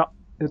 Yeah,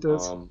 it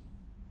is.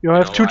 You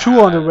have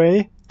 2/2 on the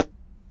way.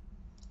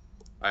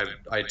 I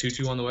had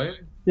 2/2 on the way.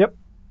 Yep.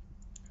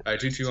 I had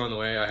 2/2 on the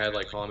way. I had,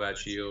 like, combat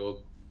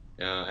shield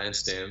and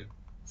stim,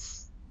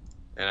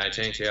 and I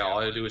tanked. Yeah, all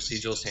I had to do was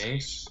siege those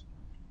tanks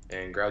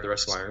and grab the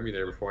rest of my army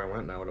there before I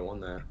went, and I would have won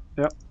that.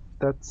 Yep,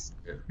 that's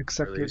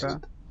exactly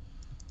that.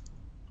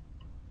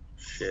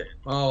 Shit.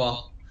 Oh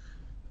well.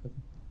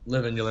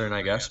 Live and you learn,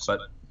 I guess, but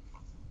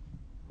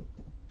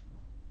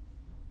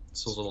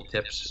it's those little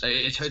tips.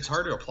 It's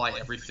hard to apply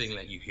everything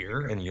that you hear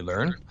and you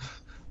learn.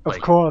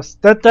 Of course.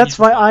 That's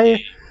why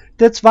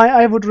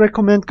I would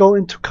recommend go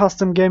into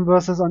custom game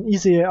versus on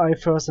easy AI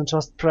first and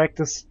just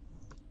practice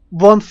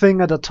one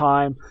thing at a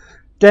time.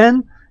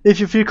 Then,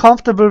 if you feel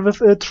comfortable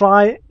with it,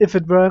 try if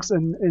it works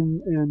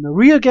in a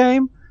real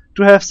game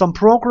to have some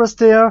progress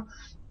there.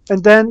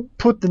 and then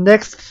put the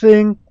next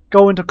thing,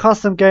 go into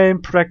custom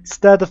game, practice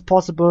that if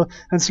possible,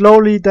 and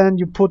slowly then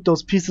you put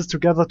those pieces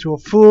together to a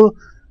full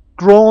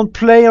grown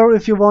player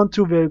if you want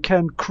to, where you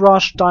can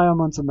crush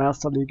diamonds in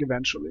Master League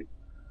eventually.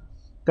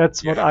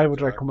 That's what I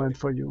would recommend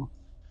for you.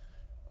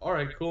 All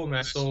right, cool,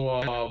 man.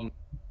 So,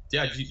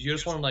 yeah, you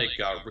just want to like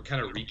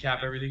kind of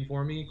recap everything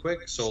for me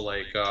quick? So,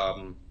 like,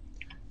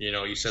 you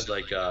know, you said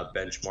like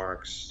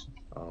benchmarks.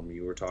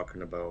 You were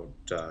talking about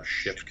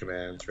shift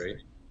commands, right?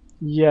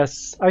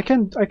 Yes, I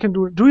can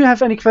do. Do you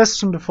have any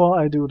question before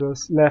I do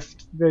this?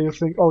 Left, where you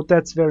think, oh,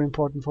 that's very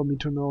important for me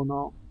to know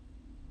now.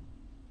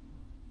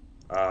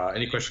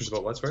 Any questions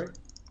about what, sorry?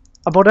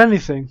 About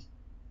anything.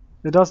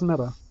 It doesn't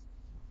matter.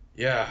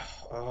 Yeah.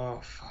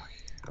 Oh, fuck.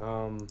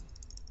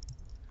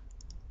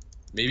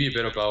 Maybe a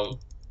bit about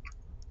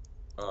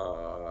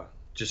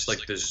just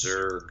like the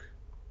Zerg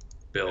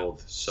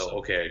build. So,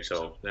 okay,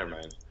 so never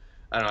mind.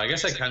 I don't know. I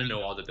guess I kind of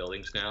know all the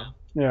buildings now.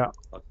 Yeah.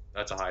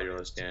 That's a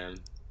Hydro scan.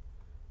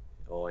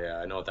 Oh yeah,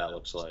 I know what that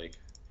looks like.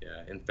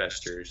 Yeah,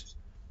 infestors.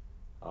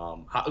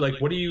 How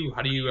do you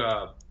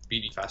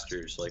beat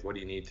infestors? Like, what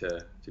do you need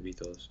to beat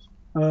those?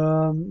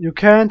 You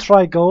can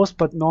try Ghost,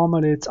 but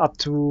normally it's up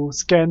to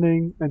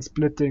scanning and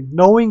splitting.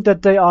 Knowing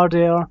that they are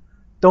there,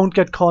 don't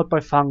get caught by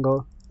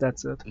fungal.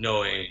 That's it.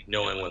 Knowing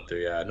what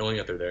they're knowing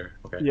that they're there.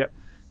 Okay. Yeah.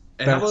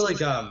 And how about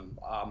like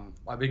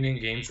I've been in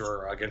games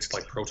where against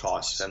like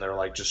Protoss and they're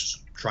like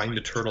just trying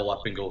to turtle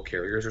up and go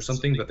carriers or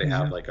something, but they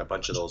have like a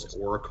bunch of those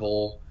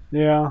Oracle.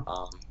 Yeah.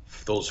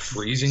 Those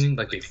freezing,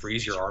 like they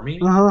freeze your army.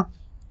 Uh-huh.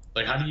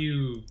 Like, how do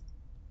you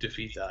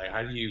defeat that? Like,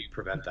 how do you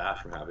prevent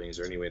that from happening? Is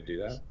there any way to do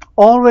that?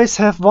 Always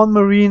have one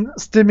Marine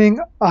stimming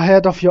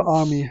ahead of your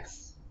army.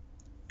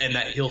 And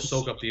that he'll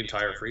soak up the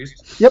entire freeze?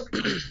 Yep.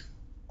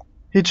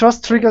 He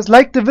just triggers,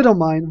 like the Widow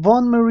Mine.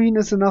 One Marine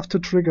is enough to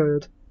trigger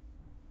it.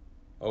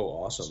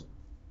 Oh, awesome.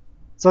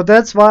 So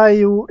that's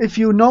why if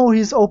you know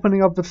he's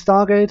opening up with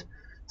Stargate,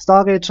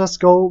 just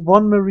go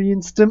one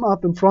Marine, stim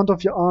up in front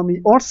of your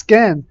army, or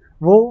scan.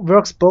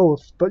 Works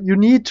both, but you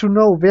need to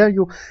know where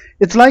you...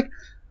 It's like,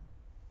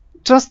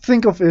 just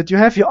think of it. You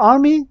have your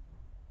army,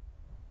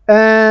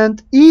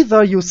 and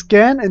either you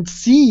scan and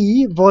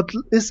see what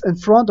is in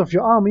front of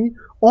your army,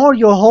 or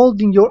you're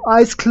holding your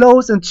eyes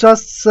closed and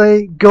just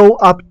say, go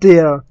up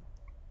there.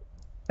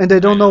 And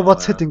they don't know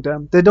what's hitting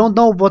them. They don't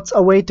know what's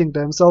awaiting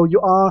them. So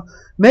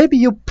maybe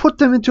you put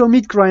them into a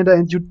meat grinder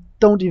and you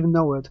don't even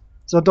know it.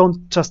 So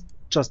just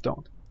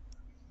don't.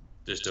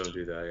 Just don't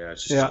do that, yeah.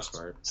 It's just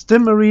smart.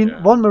 Stim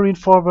Marine, one Marine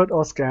forward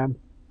or scan.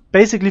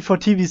 Basically for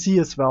TVC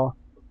as well.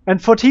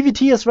 And for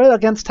TVT as well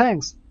against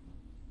tanks.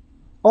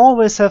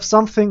 Always have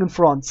something in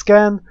front.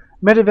 Scan,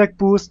 Medivac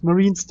boost,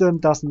 Marine stim,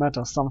 doesn't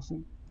matter.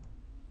 Something.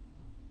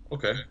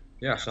 Okay.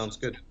 Yeah, sounds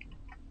good.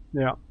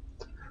 Yeah.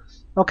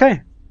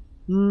 Okay.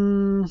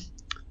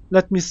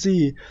 Let me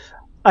see.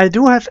 I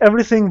do have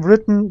everything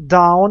written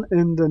down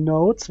in the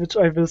notes, which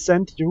I will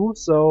send you.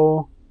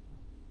 So...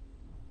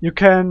 you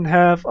can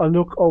have a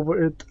look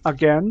over it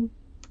again.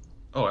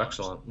 Oh,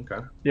 excellent.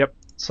 Okay. Yep.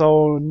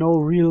 So no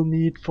real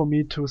need for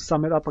me to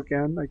sum it up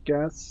again, I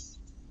guess.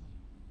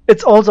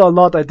 It's also a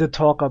lot I did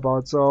talk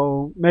about,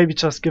 so maybe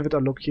just give it a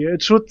look here.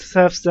 It should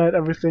have said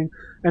everything.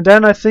 And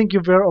then I think you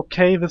were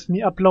okay with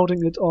me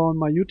uploading it on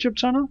my YouTube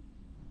channel?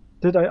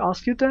 Did I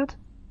ask you that?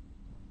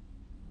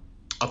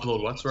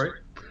 Upload what, sorry?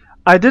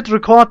 I did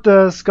record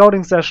the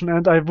scouting session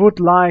and I would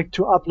like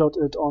to upload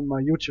it on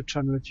my YouTube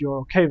channel if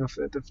you're okay with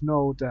it. If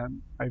no,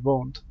 then I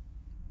won't.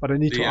 But I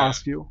need to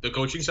ask you. The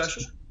coaching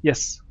session?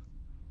 Yes.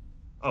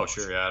 Oh,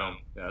 sure. Yeah,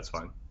 that's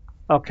fine.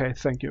 Okay,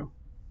 thank you.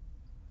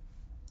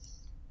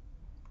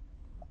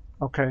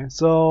 Okay,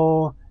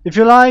 so if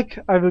you like,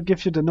 I will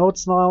give you the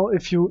notes now.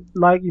 If you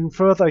like even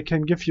further, I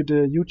can give you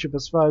the YouTube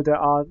as well. There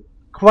are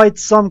quite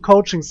some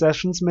coaching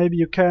sessions. Maybe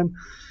you can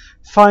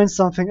find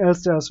something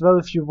else there as well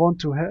if you want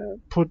to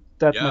put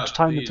that much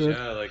time into it.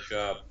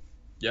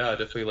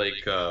 Definitely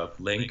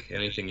link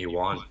anything you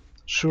want.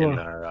 Sure. In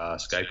our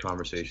Skype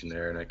conversation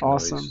there, and I can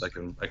always,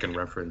 I can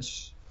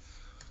reference.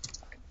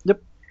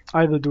 Yep,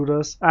 I will do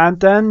this, and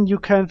then you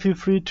can feel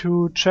free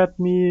to chat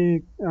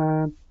me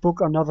and book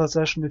another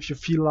session if you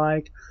feel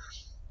like.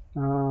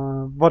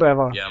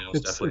 Whatever. Yeah,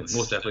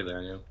 most definitely,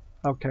 man.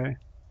 Yeah. Okay.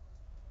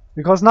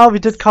 Because now we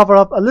did cover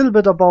up a little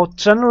bit about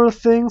general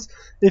things.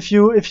 If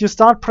you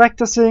start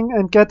practicing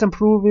and get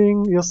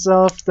improving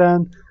yourself,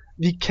 then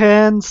we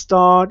can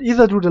start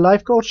either do the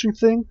live coaching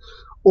thing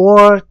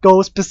or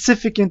go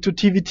specific into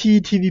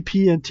TVT,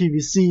 TVP, and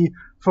TVC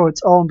for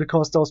its own,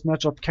 because those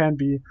matchups can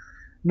be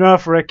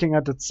nerve-wracking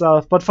at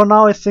itself. But for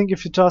now, I think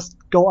if you just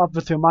go up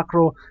with your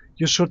macro,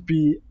 you should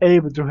be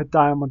able to hit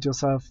diamond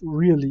yourself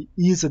really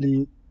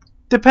easily,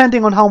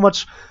 depending on how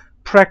much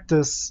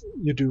practice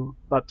you do.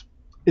 But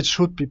it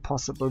should be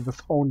possible with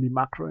only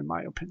macro, in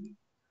my opinion.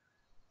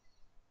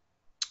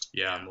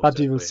 Yeah, most but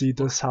we will see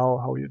this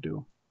how you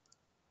do.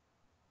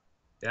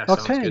 Yeah,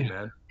 sounds good,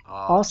 man.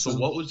 Awesome. So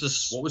what was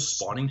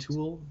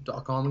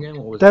spawningtool.com again?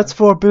 What was That's that?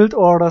 for build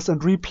orders and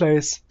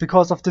replays.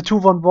 Because of the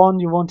 211,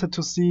 you wanted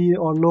to see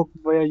or look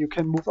where you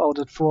can move out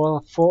at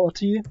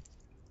 440.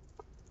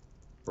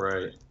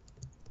 Right.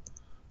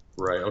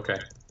 Right. Okay.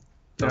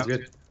 Sounds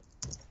good.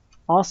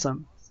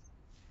 Awesome.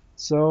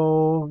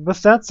 So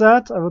with that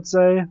said, I would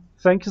say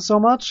thank you so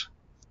much.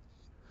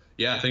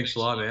 Yeah. Thanks a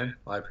lot, man.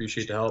 I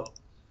appreciate the help.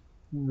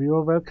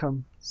 You're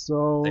welcome.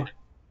 So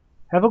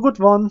have a good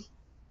one.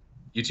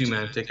 You too,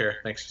 man. Take care.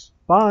 Thanks.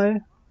 Bye.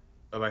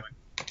 Bye-bye.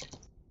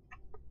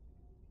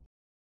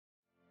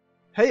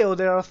 Heyo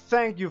there,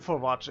 thank you for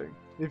watching.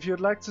 If you'd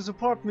like to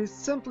support me,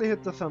 simply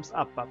hit the thumbs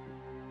up button.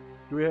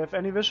 Do you have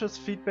any wishes,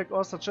 feedback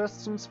or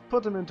suggestions?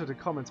 Put them into the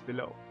comments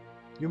below.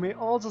 You may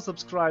also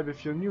subscribe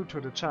if you're new to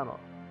the channel.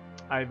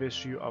 I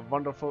wish you a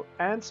wonderful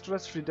and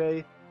stress-free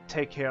day.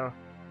 Take care.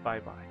 Bye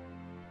bye.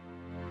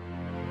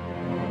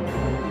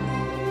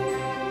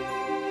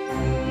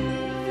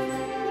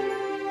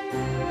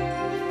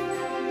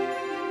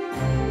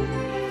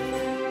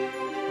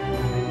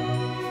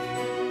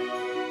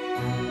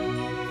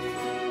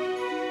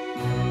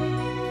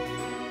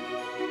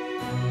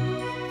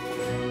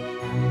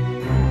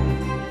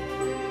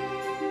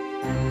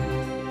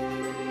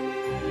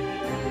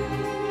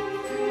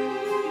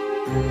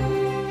 Thank you.